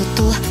だずっ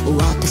と終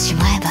わってし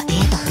まえばい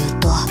いとふ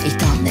と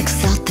傷んで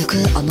腐ってく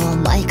あの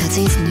甘い果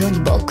実のように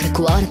僕で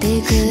壊れて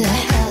いく踊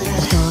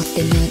っ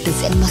て塗って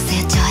全部忘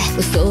れちゃえ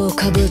嘘を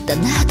かぶったあ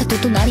なたと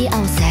隣り合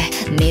わ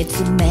せ見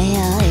つめ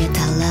合えた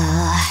ら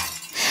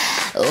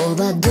オー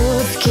バード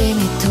ーズ君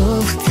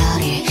と二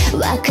人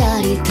分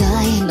かり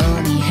たい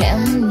のに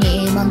変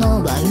に今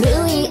の悪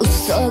い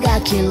嘘が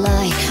嫌いオ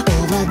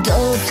ーバード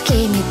ーズ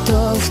君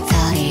と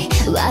二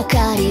人分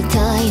かり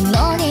たい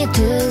のに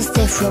To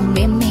stay from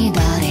me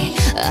daddy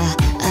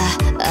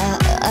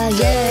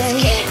yeah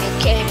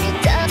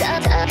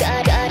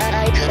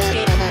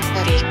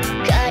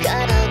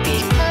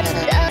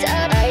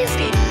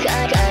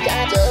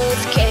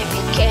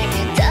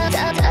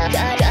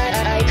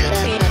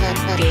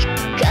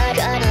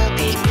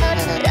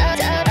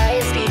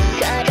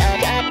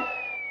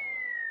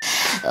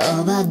オ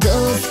ーバードー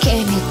ズ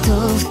君と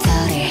二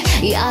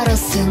人やら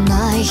せ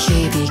ない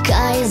日々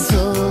解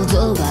像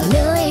度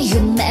悪い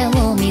夢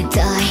を見た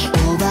い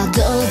オーバー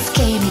ドーズ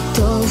君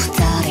と二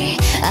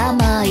人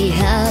甘い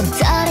当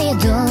たり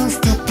Don't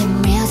step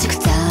in music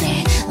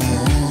daddy オ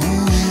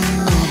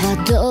ー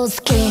バードー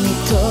ズ君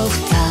と二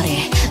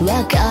人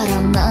わか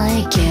らな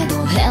いけ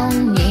ど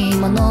変に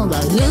今の悪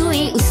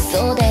い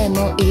嘘で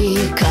もい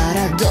いか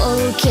らど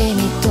う君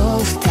と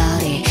二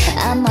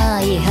人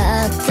甘い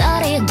当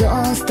たり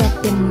Don't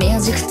step in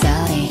music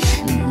daddy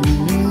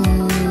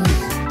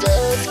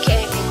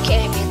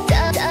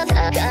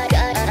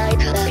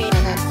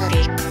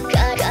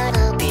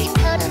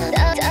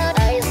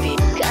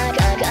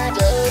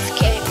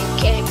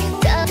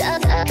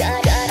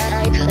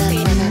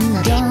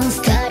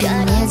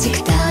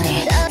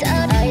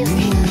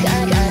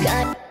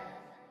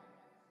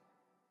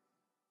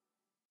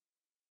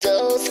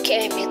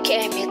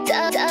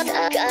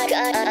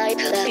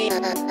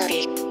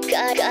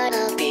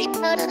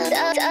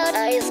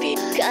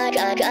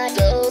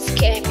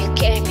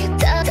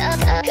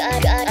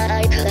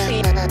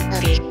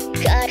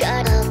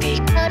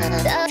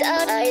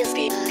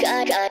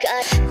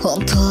本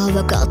当は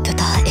分かって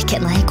たいけ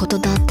ないこと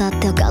だったっ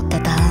て分かって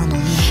たの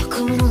に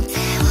この手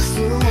を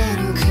添え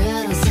るけ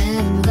ど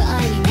全部が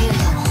愛に見え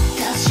たの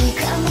確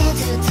かめ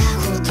てた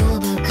言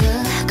葉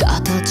が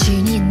形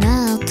に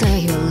なって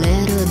揺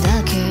れる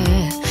だけ、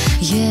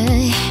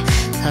yeah、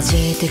弾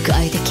いて書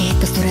いてきっ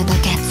とそれだ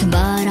けつ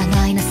まら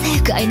ないな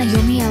正解な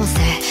読み合わせ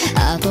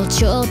あと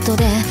ちょっと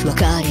で分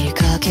かり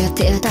かけ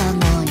てた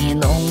のに飲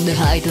んで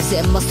吐いて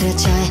全部忘れ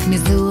ちゃい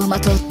水をま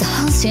とった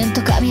半身と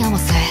噛み合わ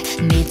せ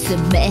見つ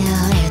め合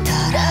えた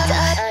ら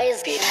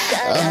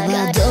オー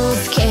バードー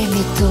ズ君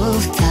と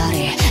二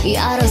人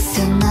やら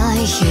せな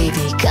い日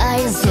々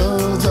解像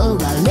度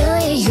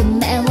悪い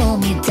夢を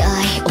見た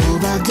いオ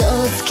ーバード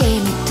ーズ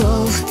君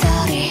と二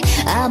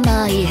人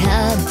甘い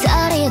当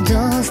たり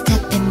Don't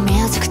step in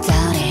music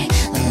daddy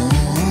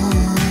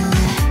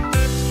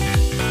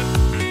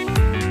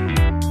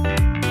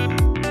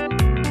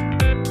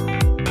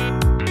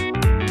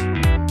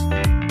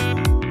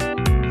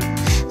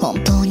本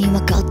当に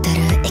分かって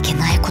るいけ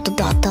ないこと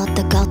だったっ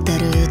て分かって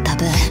る多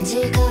分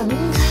時間だ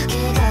け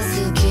が過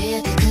ぎ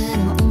てく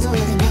問答で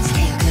満ちて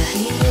ゆく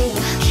日々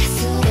は消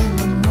する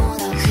もの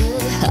なく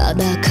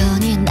裸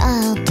にな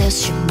って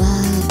しまう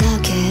だ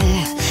け、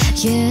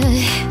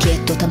yeah、きっ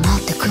と溜ま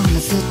ってくんだ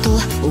ずっと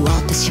終わ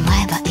ってしま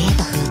えばいい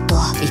とふと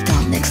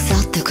傷んで腐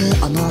ってく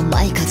あの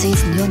甘い果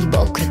実のように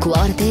僕で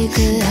壊れていく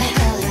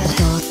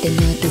踊って塗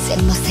って全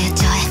部忘れ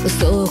ちゃえ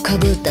嘘をか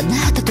ぶったあ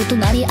なたと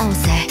隣り合わ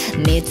せ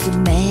見つ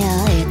め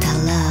合えた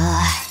ら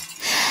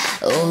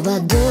オーバ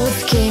ードー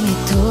ズ君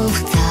と二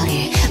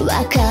人分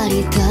か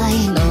りた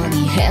いの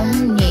に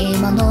変に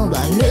今の悪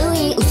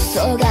い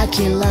嘘が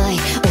嫌いオー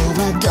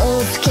バード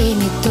ーズ君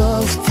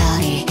と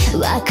二人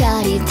分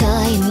かり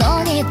たい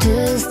のに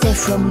To stay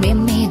from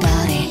me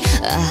daddy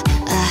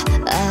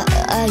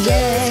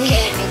yeah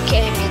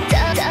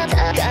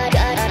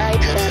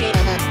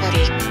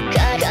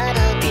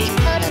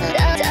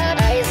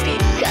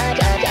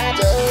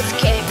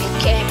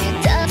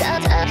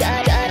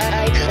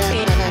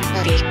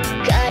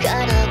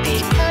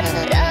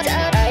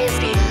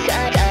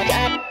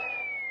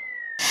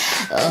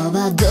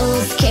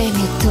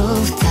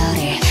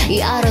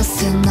やる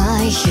せ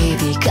ない日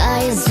々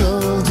解像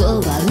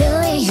度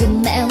悪い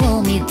夢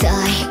を見たい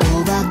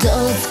オーバード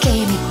ーズ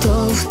君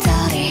と二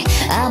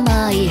人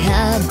甘い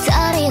当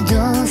たり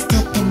Don't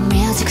step in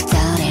magic 二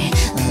人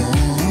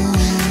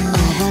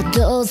オーバー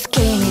ドーズ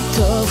君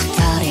と二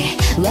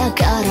人わ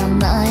から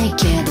ない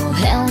けど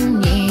変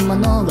に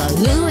物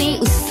悪い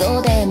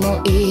嘘で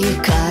もいい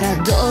から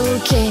どう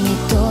君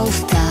と二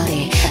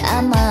人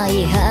甘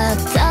い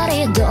当た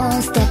り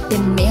Don't step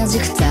in magic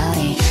二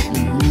人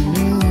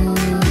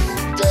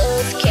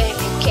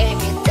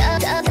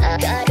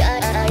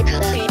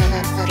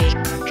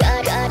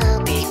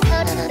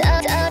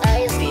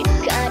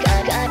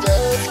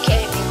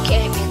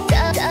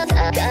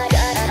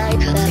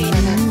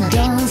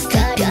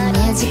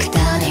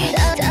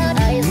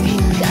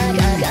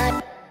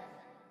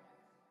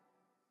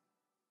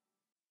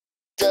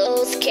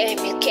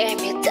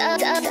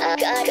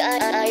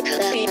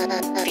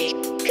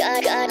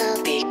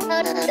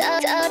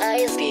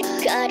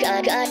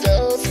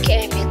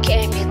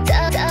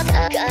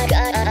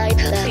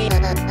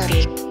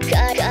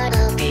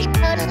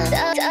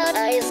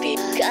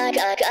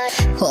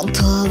本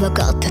当は分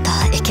かって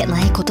たいけな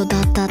いことだ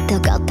ったって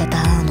分かって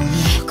たのに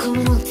こ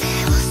の手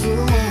を添え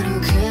る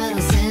け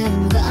ど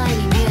全部が意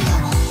味だ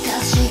ろ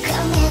確か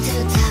めて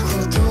た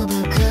言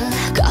葉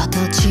が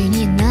形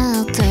に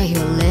なって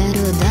言われ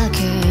るだけ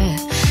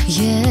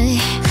Yeah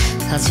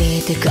弾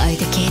いて書い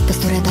てきっと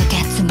それだけ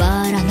つ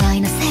まらな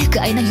いな世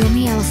界の読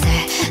み合わせ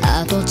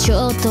あとち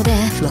ょっとで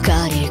分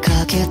かり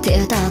かけ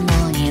てた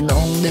のに飲ん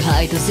で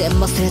吐いて全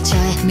部忘れち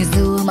ゃい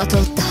水をま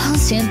とった半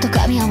身と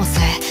噛み合わ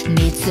せ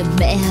見つ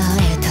め合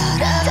えた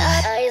ら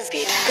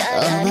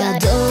オーバー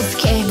ドーズ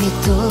君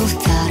と二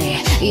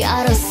人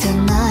やるせ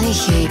ない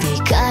日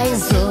々解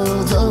像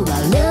度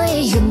悪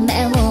い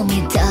夢を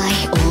見たい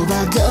オー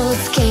バードー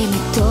ズ君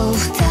と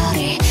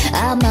二人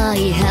甘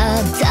い当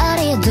た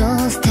り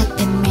Don't step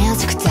in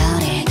magic 二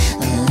人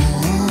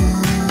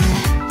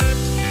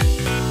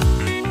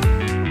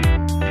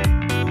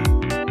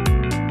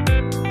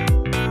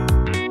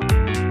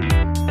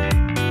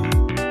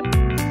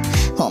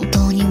本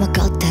当に分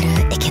かって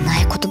るいけな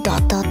いことだ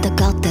ったって分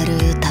かって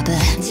る多分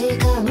時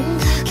間だ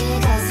け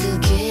が過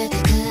ぎて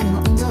くの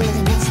温度で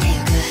満ちてゆ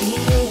く言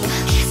い訳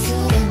する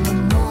間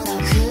もな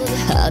く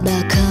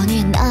裸に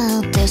な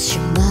ってし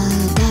まう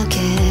だけ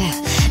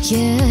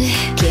Yeah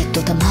きっ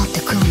と溜まっ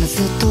てくの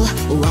ずっと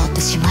終わっ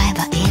てしまえ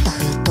ばいいと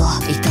ふと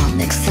傷ん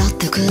で腐っ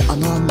てくあ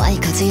のない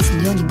果実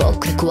のように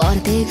僕で壊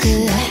れていく踊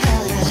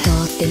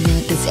って塗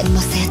って全部忘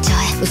れちゃ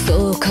え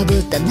嘘をかぶ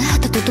ったあな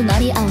たと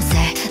隣り合わせ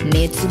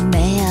見つめ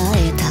合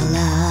えた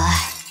ら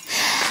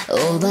オ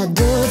ーバー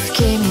ドーズ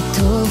君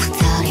と二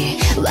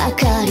人分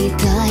かり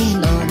たい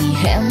のに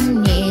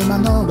変に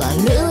物悪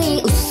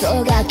い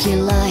嘘が嫌い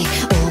オー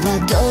バ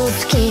ードー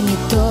ズ君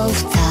と二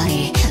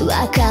人分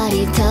か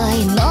りた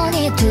いの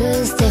に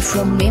To stay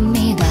from me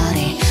みだ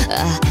り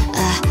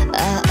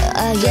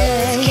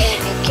Yeah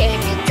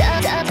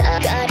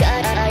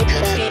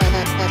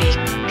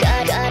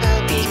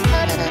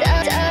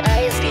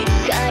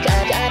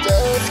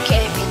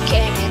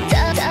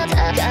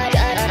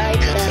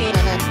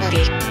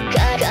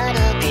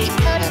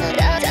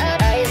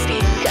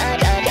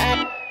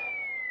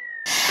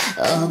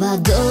オーバ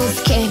ードー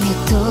ズ君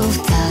と二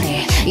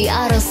人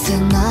やるせ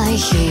ない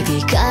日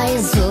々解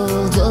像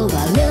度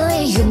悪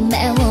い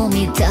夢を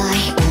見たい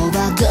オー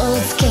バードー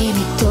ズ君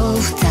と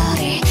二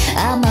人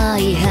甘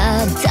い当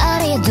た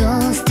り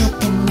Don't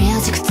step in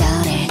magic 二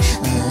人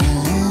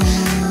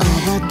オ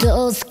ーバー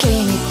ドーズ君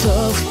と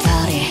二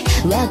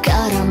人わか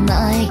ら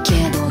ない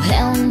けど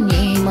変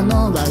に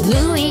物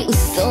悪い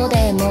嘘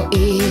でも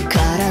いいか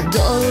らど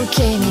う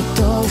君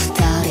と二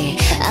人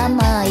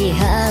甘い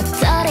当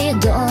たり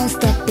Don't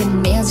step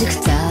in magic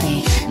二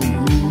人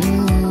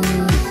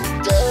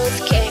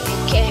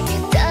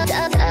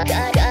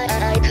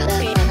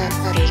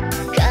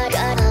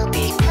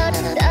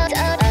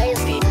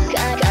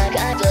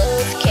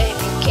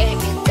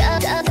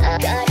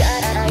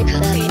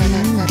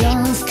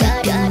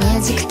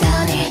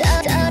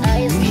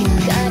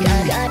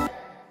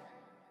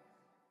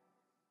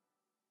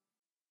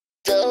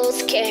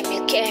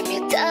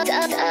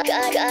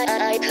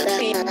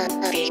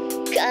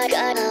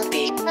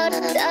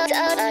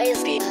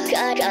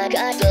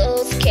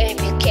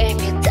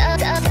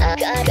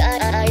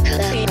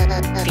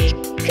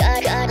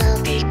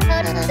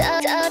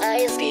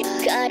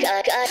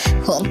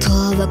本当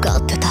は分か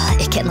ってた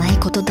いけない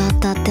ことだっ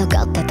たって分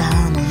かってた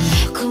のに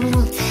こ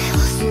の手を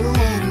添え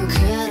るけ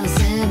ど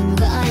全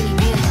部が意味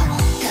だろ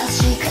確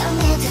か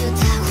めて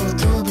た言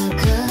葉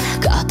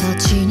が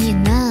形に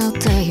なって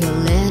言わ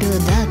れる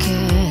だけ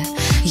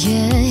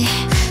Yeah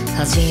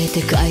弾いて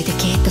書いて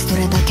きっとそ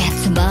れだけ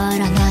つま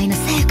らないな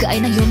世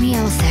界の読み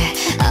合わせ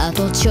あ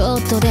とちょ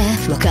っとで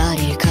分か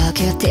りか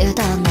けて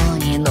たの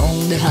に飲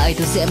んで吐い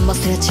て全部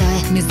忘れちゃ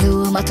い水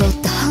をまとっ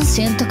た半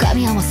身と噛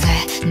み合わせ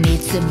見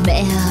つめ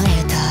合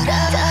えたら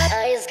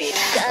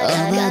オ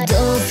ーバード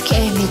ーズ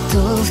君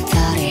と二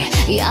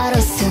人や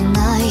るせ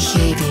ない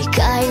日々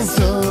解像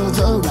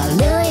度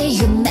悪い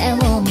夢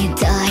を見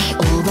たい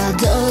オーバー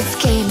ドーズ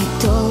君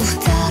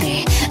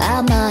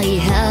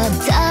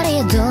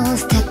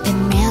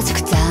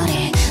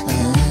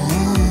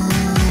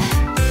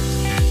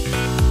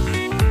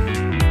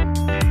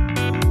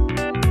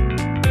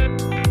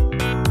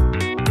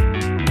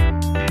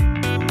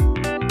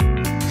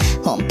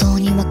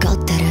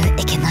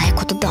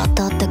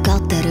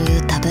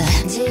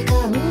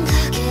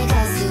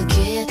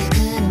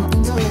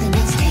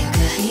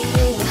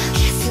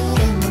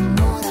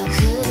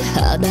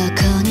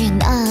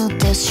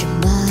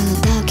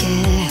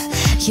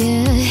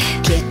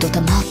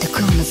溜まって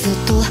くんだずっ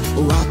と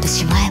終わって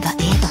しまえば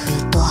いいと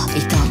ふと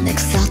痛んで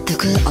腐って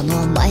くあ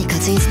の甘い果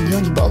実のよ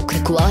うに僕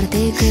で壊れ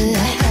ていく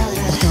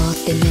踊っ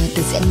て塗っ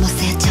て全部忘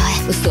れちゃ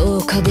え嘘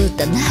をかぶっ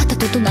たあなた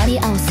と隣り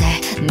合わ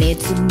せ見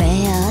つめ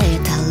合え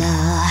たら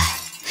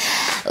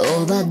オ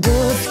ーバード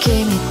ーズ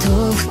君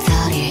と二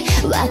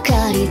人分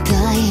かり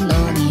たい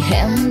のに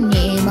変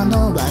に今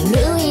の悪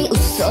い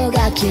嘘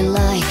が嫌いオ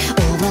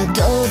ーバー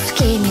ドーズ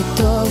君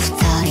と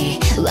二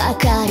人分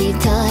かり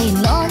たい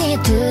のに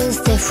To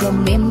stay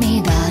from me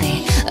みだ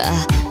り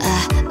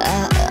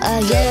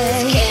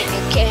yeah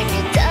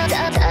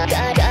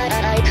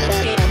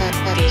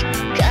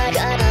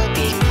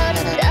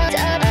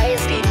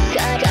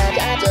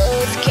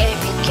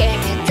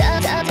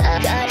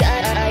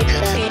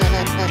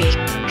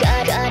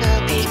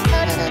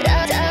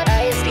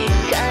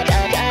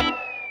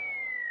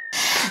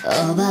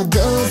オーバード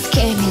ーズ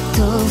君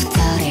と二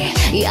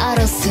人や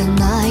らせ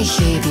ない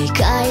日々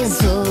解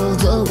像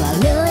度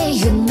悪い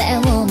夢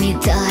を見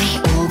たい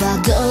オーバ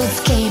ードー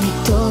ズ君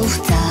と二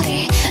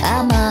人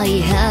甘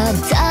い当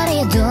た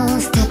り Don't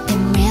step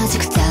in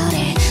music 二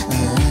人オ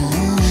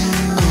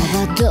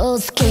ーバードー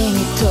ズ君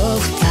と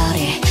二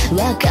人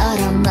わか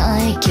らな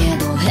いけ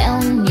ど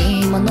変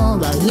に今の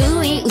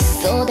悪い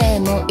嘘で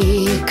も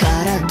いいか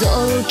らど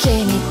う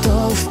君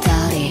と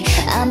二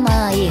人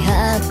甘い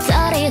当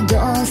たり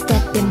Don't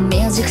step in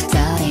music 二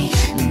人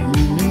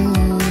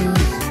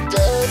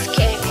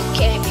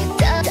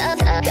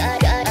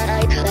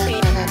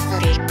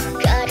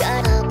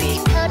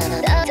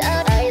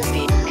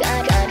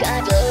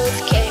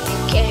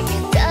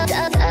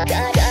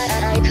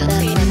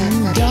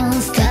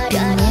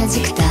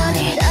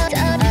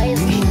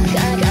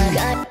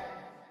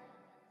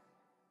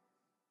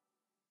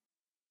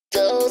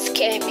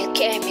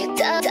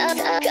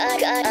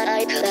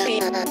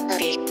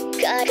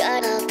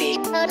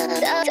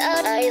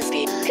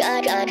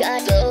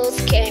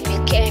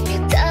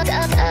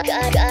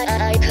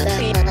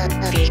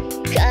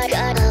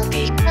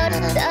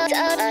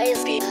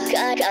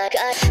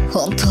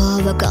本当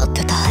は分かっ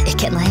てたい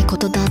けないこ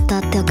とだった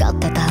って分かっ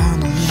てた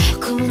のに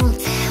この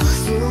手を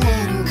忘れ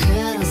るけ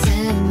ど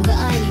全部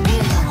愛に見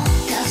えたの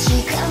確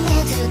か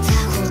めてた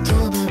言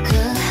葉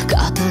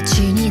が形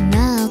に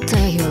なって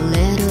揺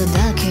れる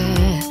だけ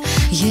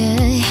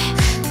Yeah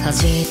弾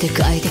いて書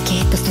いてき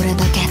ったそれ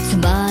だけつ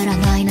まら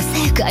ないな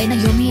世界の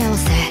読み合わ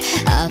せ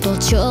あと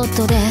ちょっ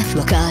とで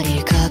分か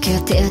りかけ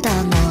て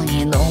たの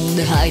に飲ん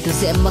で吐いて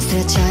全部忘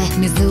れちゃえ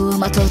水を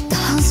まとった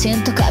半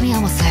身と噛み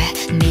合わせ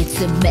見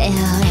つめ合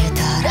え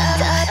たら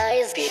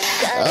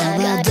オー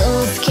バードー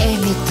ズ君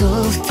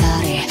と二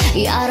人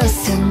やら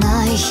せ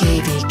ない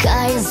日々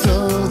解像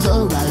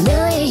度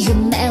悪い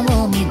夢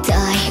を見た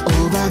いオ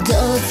ーバード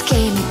ーズ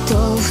君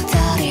と二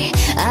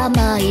人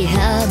甘い当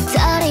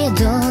たり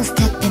Don't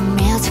step in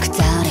music 二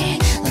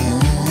人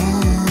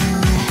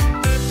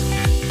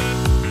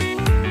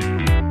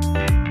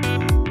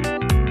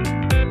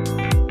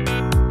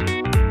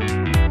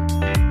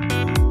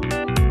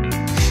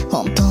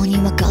本当に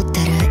分かって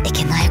るい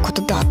けないこ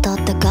とだったっ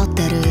て分かっ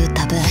てる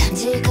多分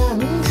時間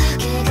だ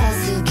けが過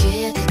ぎ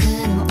てく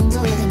問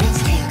答で満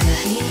ちていく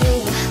言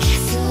い訳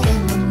する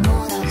間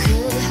もなく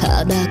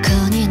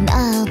裸に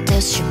なって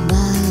しまう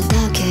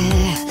だけ、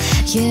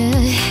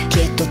yeah、き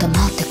っと溜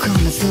まってくん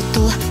だずっ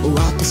と終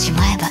わってし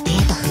まえばいい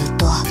とふ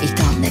と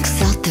傷んで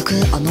腐ってく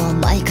あの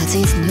甘い果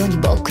実のように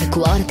僕で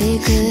壊れてい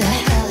く踊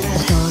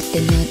って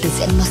塗って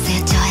全部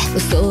忘れちゃえ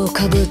嘘を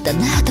かぶったあ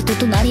なたと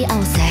隣り合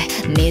わせ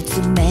見つ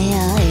め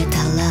合えた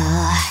ら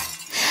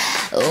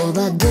オー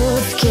バード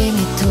ーズ君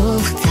と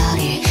二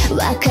人分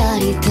か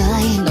りた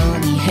いの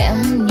に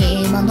変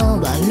に今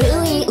の悪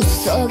い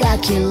嘘が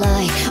嫌いオー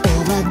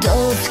バード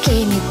ーズ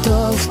君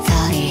と二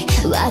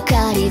人分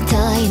かり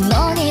たい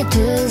のに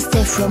To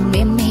stay from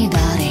me みだ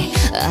り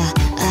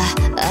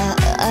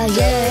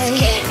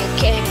yeah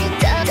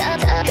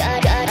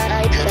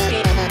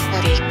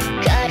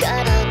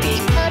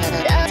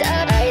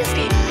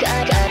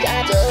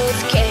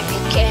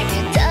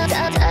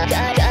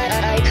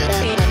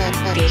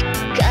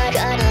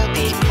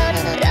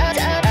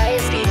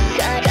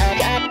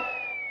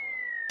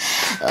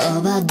オ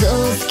ーバード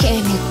ーズ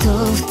君と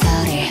二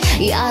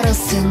人やら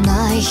せ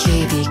ない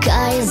日々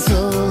解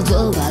像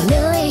度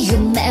悪い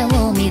夢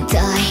を見た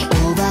い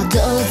オーバード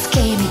ーズ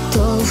君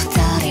と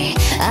二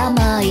人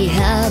甘い当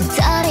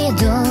たり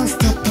Don't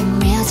step in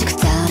music 二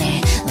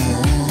人オ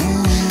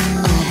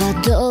ー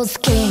バードーズ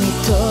君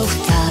と二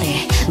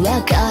人分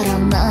から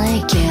な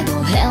いけ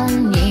ど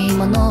変に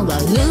今の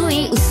悪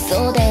い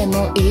嘘で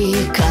もいい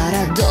か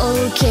らど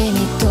う君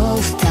と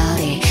二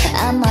人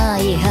甘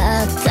い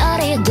当た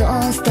り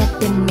Don't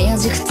step in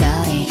music 二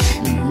人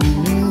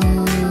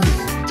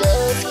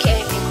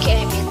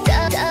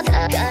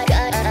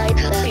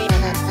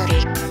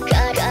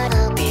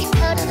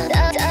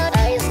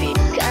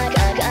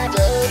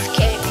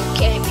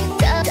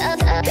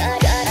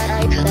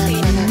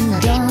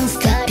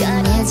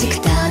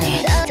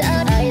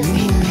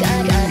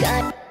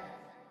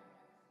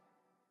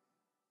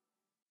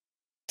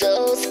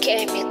Those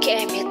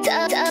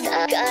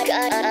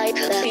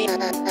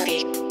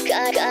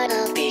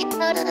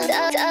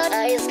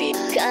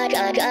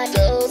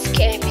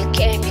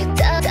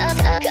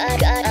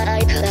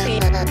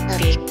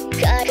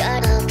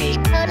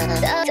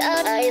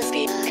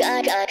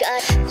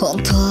本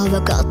当は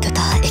分かって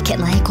た、いけ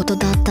ないこと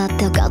だったって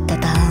分かって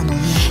たのに、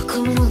こ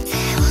の手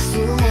を触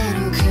れ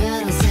るか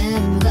ら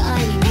全部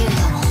愛に見え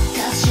たの。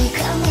確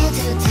かめ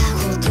てた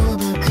こと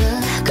ば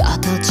か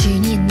形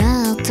に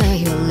なって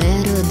揺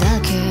れるだ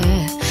け、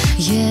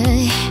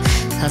yeah、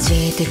弾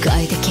いて書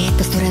いてきっ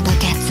とそれだ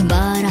け、つ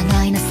まら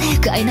ないな世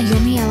界の読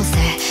み合わせ、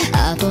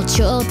あと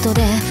ちょっと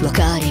で分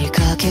かり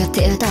かけ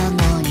てた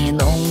のに、飲ん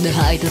で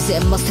吐いて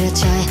全部忘れ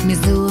ちゃい、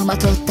水をま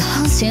とった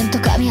半身と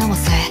噛み合わ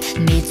せ、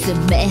見つ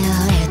め合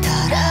えた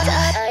ら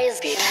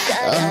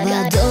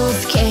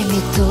Overdose、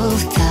君と二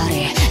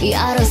人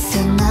やる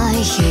せない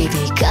日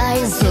々、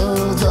解像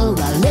度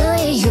悪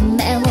い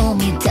夢を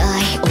見た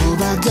い。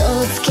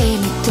Overdose、君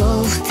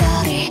と二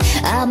人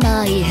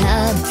甘い当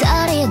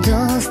たり、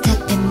Don't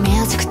step in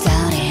music 二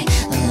人、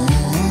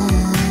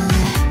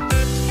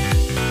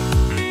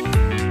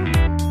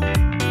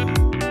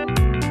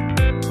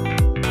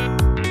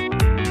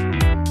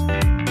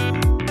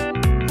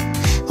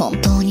本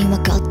当に分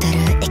かってる、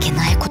いけ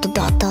ないこと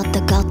だったって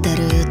分かって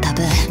る。多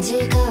分時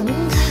間だ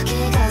け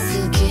が過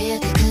ぎ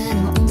てく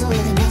の温度で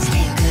満ちて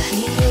ゆく、言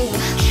い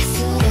訳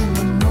する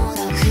間もな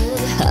く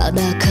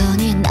裸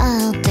にな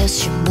って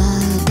しまう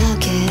だ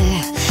け、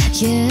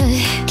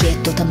yeah、きっ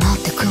と溜まっ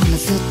てくの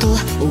ずっと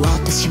終わっ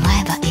てしま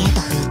えばいい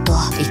とふと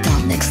傷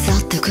んで腐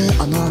ってく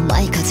あの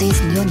甘い果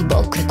実のように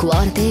僕で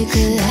壊れていく。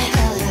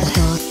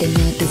踊って塗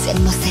って全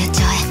部忘れ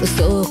ちゃい、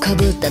嘘をか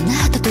ぶったあ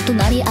なたと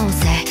隣り合わ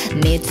せ、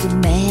見つ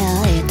め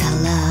合えた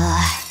ら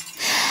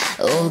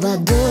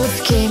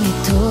Overdose、君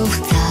と二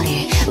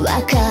人分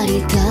か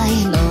りた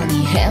いの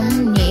に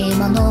変に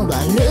間の悪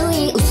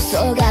い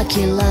嘘が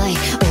嫌い。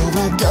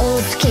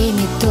Overdose、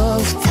君と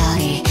二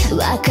人分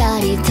か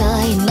りた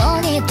いの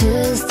に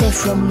To stay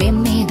from me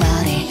みだ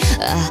り、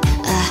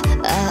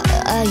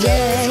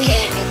yeah、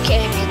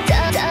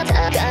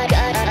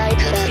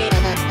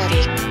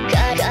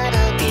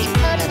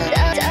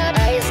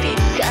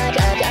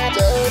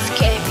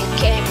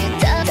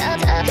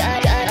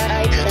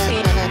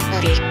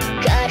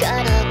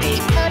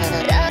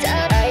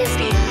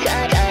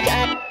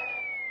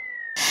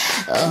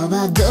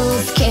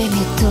Overdose、君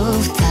と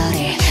二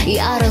人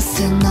やら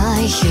せな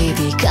い日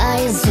々、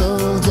解像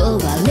度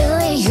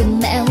悪い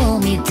夢を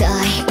見たい。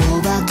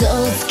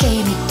Overdose、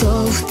君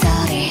と二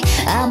人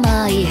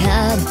甘い当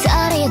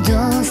たり、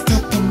Don't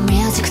step in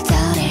music 二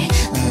人、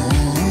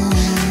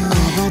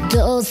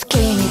Overdose、君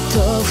と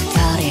二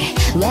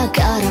人わか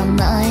らな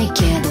い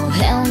けど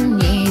変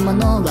に間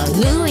の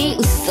悪い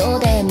嘘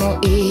でも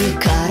いい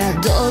から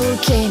どう、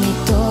君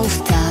と二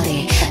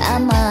人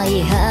甘い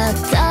当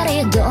たり、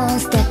Don't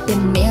step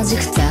in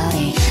music 二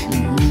人、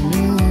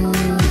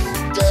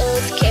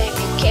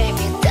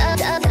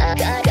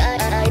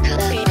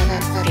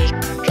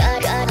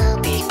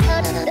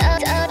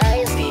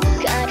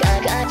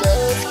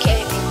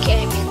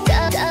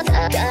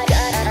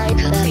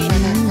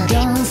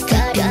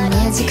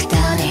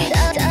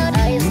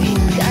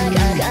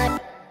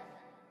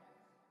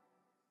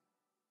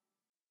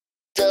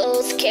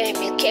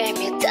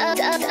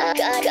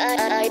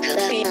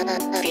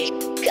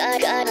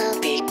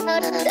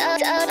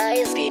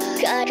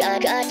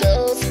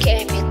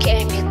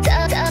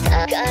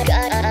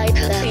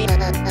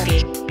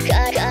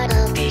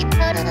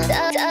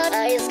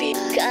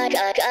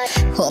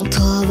本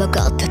当は分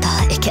かって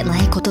た、いけな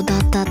いことだ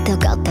ったって分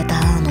かってた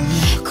のに、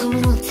こ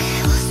の手を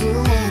触れ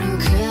る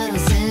から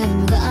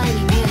全部愛に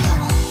見えた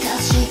の。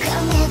確か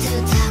めて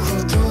たこ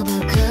とば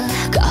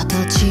か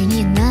形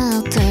にな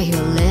って揺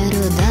れ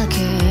るだけ、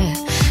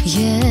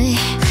yeah、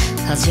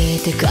弾い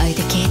て書い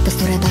てきっと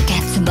それだけ、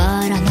つ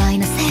まらない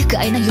な世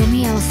界の読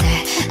み合わせ、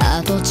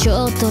あとち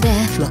ょっとで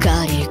分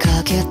かり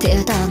かけ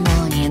てた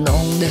のに、飲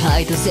んで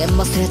吐いて全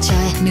部忘れちゃ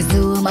い、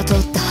水をまと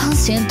った半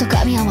身と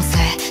噛み合わせ、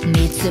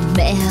見つ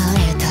め合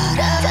えた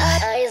ら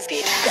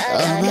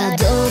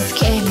Overdose、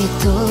君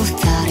と二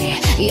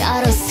人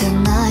やらせ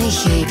ない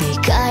日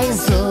々、解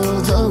像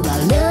度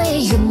悪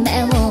い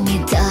夢を見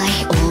たい。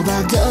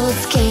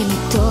Overdose、君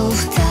と二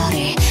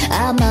人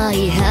甘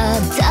い当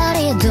た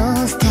り、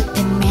Don't step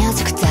in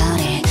music 二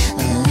人、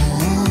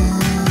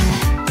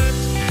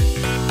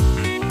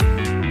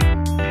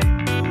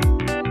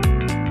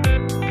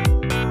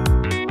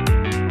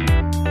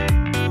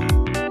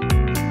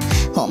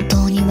本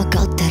当に分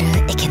かってる、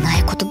いけな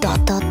いことだっ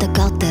たって分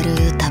かって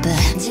る。多分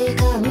時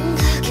間だ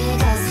け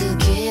が過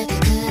ぎて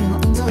くの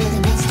温度で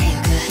満ちてゆ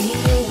く、言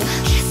い訳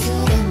する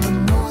間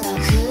もな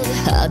く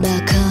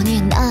裸に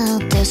なっ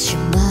てし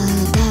まう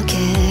だけ、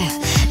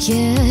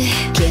yeah、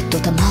きっと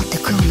溜まって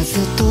くのず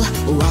っと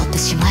終わって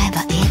しまえ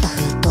ばいいとふ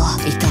と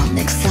傷ん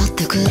で腐っ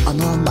てくあ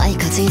の甘い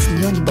果実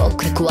のように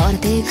僕で壊れ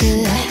ていく。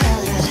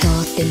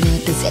踊って塗っ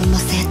て全部忘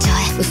れちゃ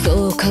い、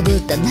嘘をかぶっ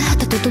たあな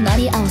たと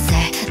隣り合わせ、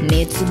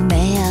見つめ合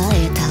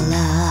えた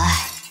ら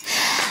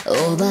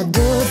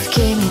Overdose、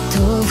君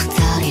と二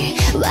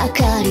人分分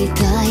かり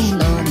たい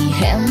のに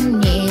変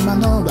に間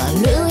の悪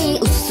い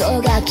嘘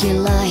が嫌い。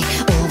オ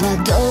ーバ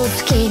ードー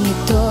ズ君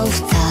と二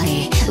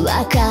人分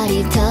か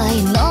りた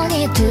いの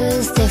に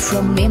Two step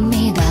from me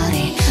みだ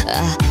り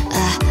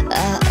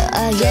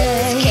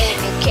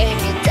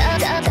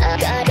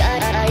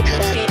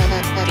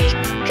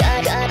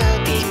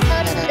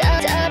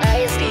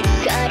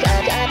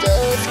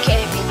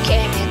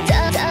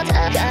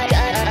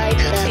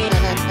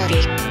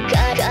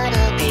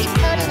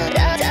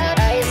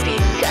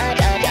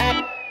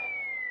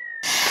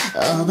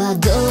オーバー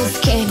ドーズ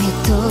君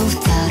と二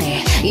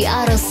人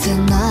やらせ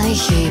ない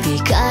日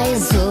々解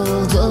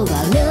像度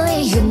悪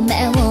い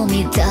夢を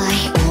見たい。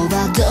オー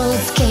バードー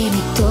ズ君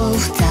と二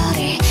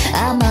人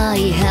甘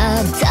い当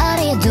た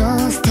り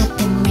Don't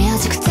step in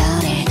music 二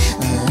人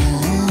オ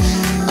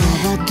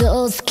ーバー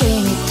ドーズ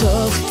君と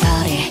二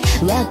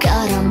人わか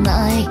らな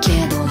いけ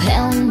ど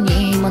変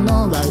に間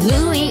の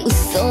悪い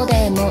嘘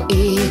でも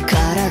いいか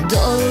らど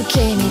う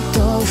君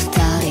と二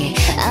人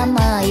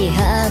甘い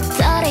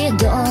当たり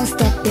Don't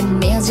step in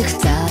music 二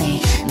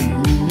人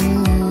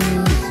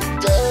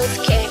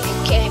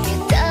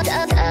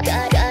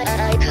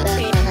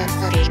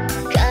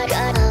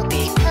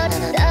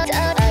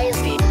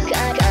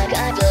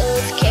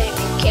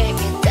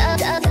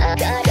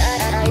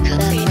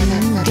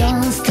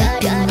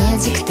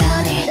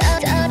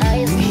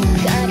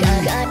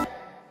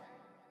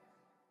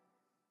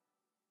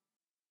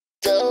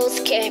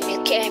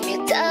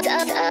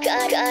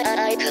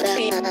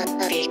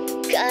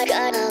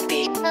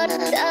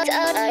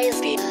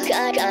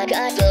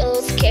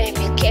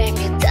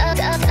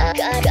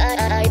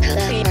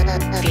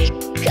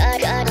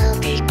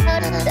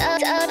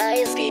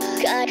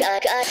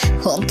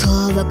本当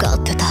は分かっ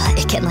てた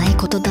いけない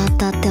ことだっ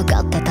たって分か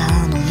ってた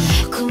のに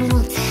こ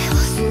の手を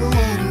忘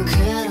れるけ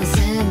ど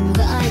全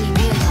部愛に見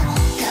えたの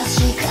確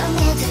かめ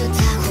て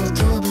た言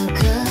葉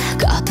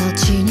が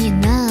形に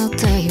なって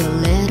揺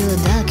れる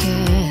だけ、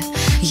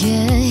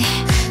yeah、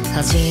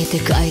弾いて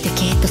書いて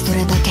きっとそ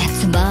れだけ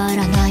つま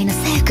らないな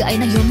世界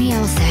の読み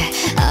合わせ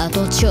あ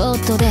とちょっ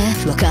とで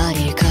分か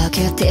りか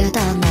けて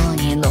たの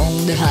に飲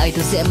んで吐い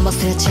て全部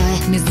忘れちゃ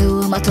い水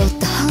をまとっ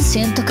た半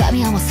身と噛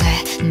み合わ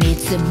せ見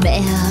つめ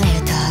合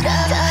えたら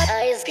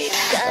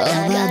オー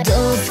バードー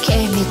ズ君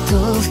と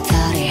二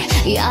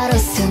人やら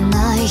せ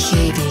ない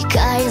日々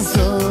解像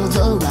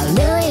度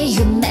悪い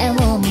夢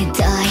を見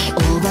たい。オ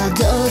ーバー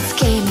ドーズ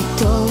君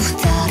と二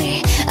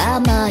人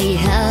甘い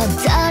当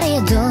たり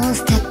Don't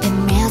step in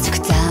music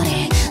二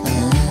人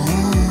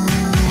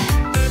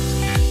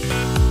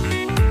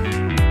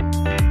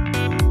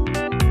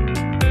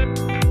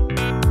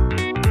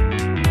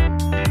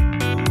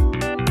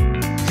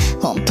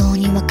本当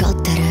に分かっ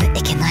てる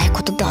いけない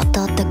ことだっ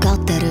たって分かっ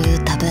て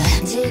る多分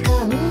時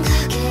間だ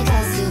けが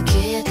過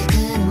ぎてく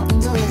問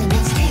答で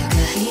満ちてゆく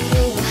言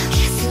い訳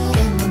す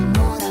るも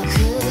のなく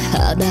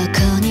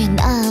裸に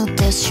なっ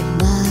てしまう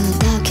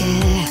だけ、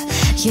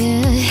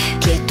yeah、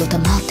きっと溜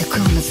まってく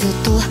んだずっ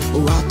と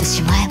終わって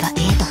しまえば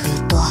いいとふっ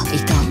と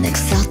傷んで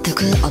腐って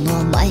くあの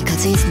甘い果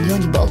実のよう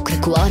に僕で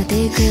壊れ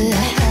ていく踊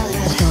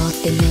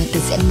って塗って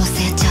全部忘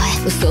れちゃ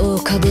え嘘を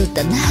かぶっ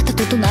たあなた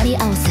と隣り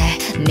合わせ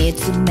見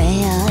つめ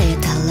合え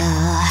たら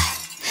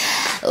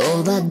オ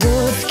ーバード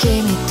ーズ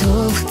君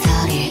と二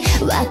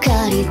人分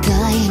かりた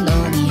い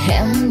のに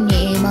変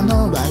に間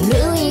の悪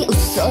い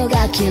嘘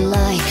が嫌い。オ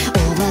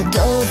ーバード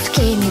ーズ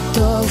君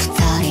と二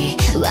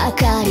人分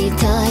かり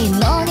たい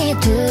のに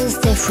Two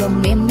step from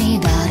me み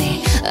だ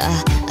り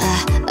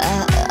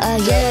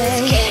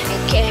yeah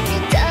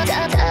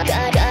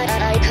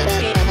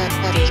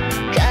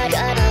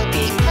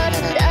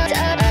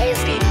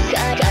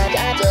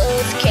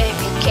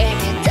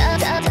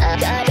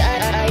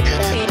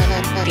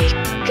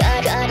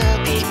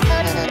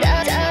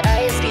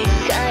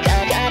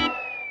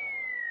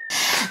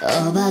オ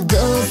ーバードー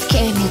ズ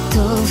君と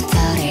二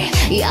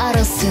人や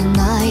らせ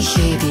ない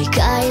日々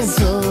解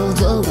像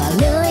度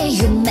悪い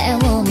夢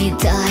を見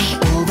たい。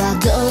オーバー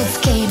ドーズ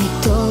君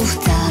と二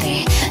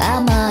人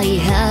甘い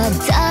当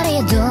たり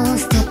Don't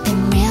step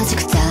in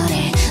music 二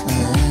人オ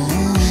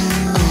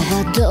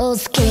ーバードー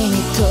ズ君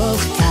と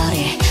二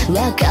人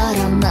分か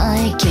らな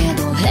いけ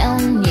ど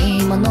変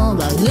に間の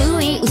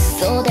悪い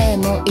嘘で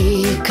も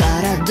いいか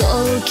らど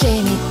う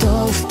君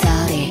と二人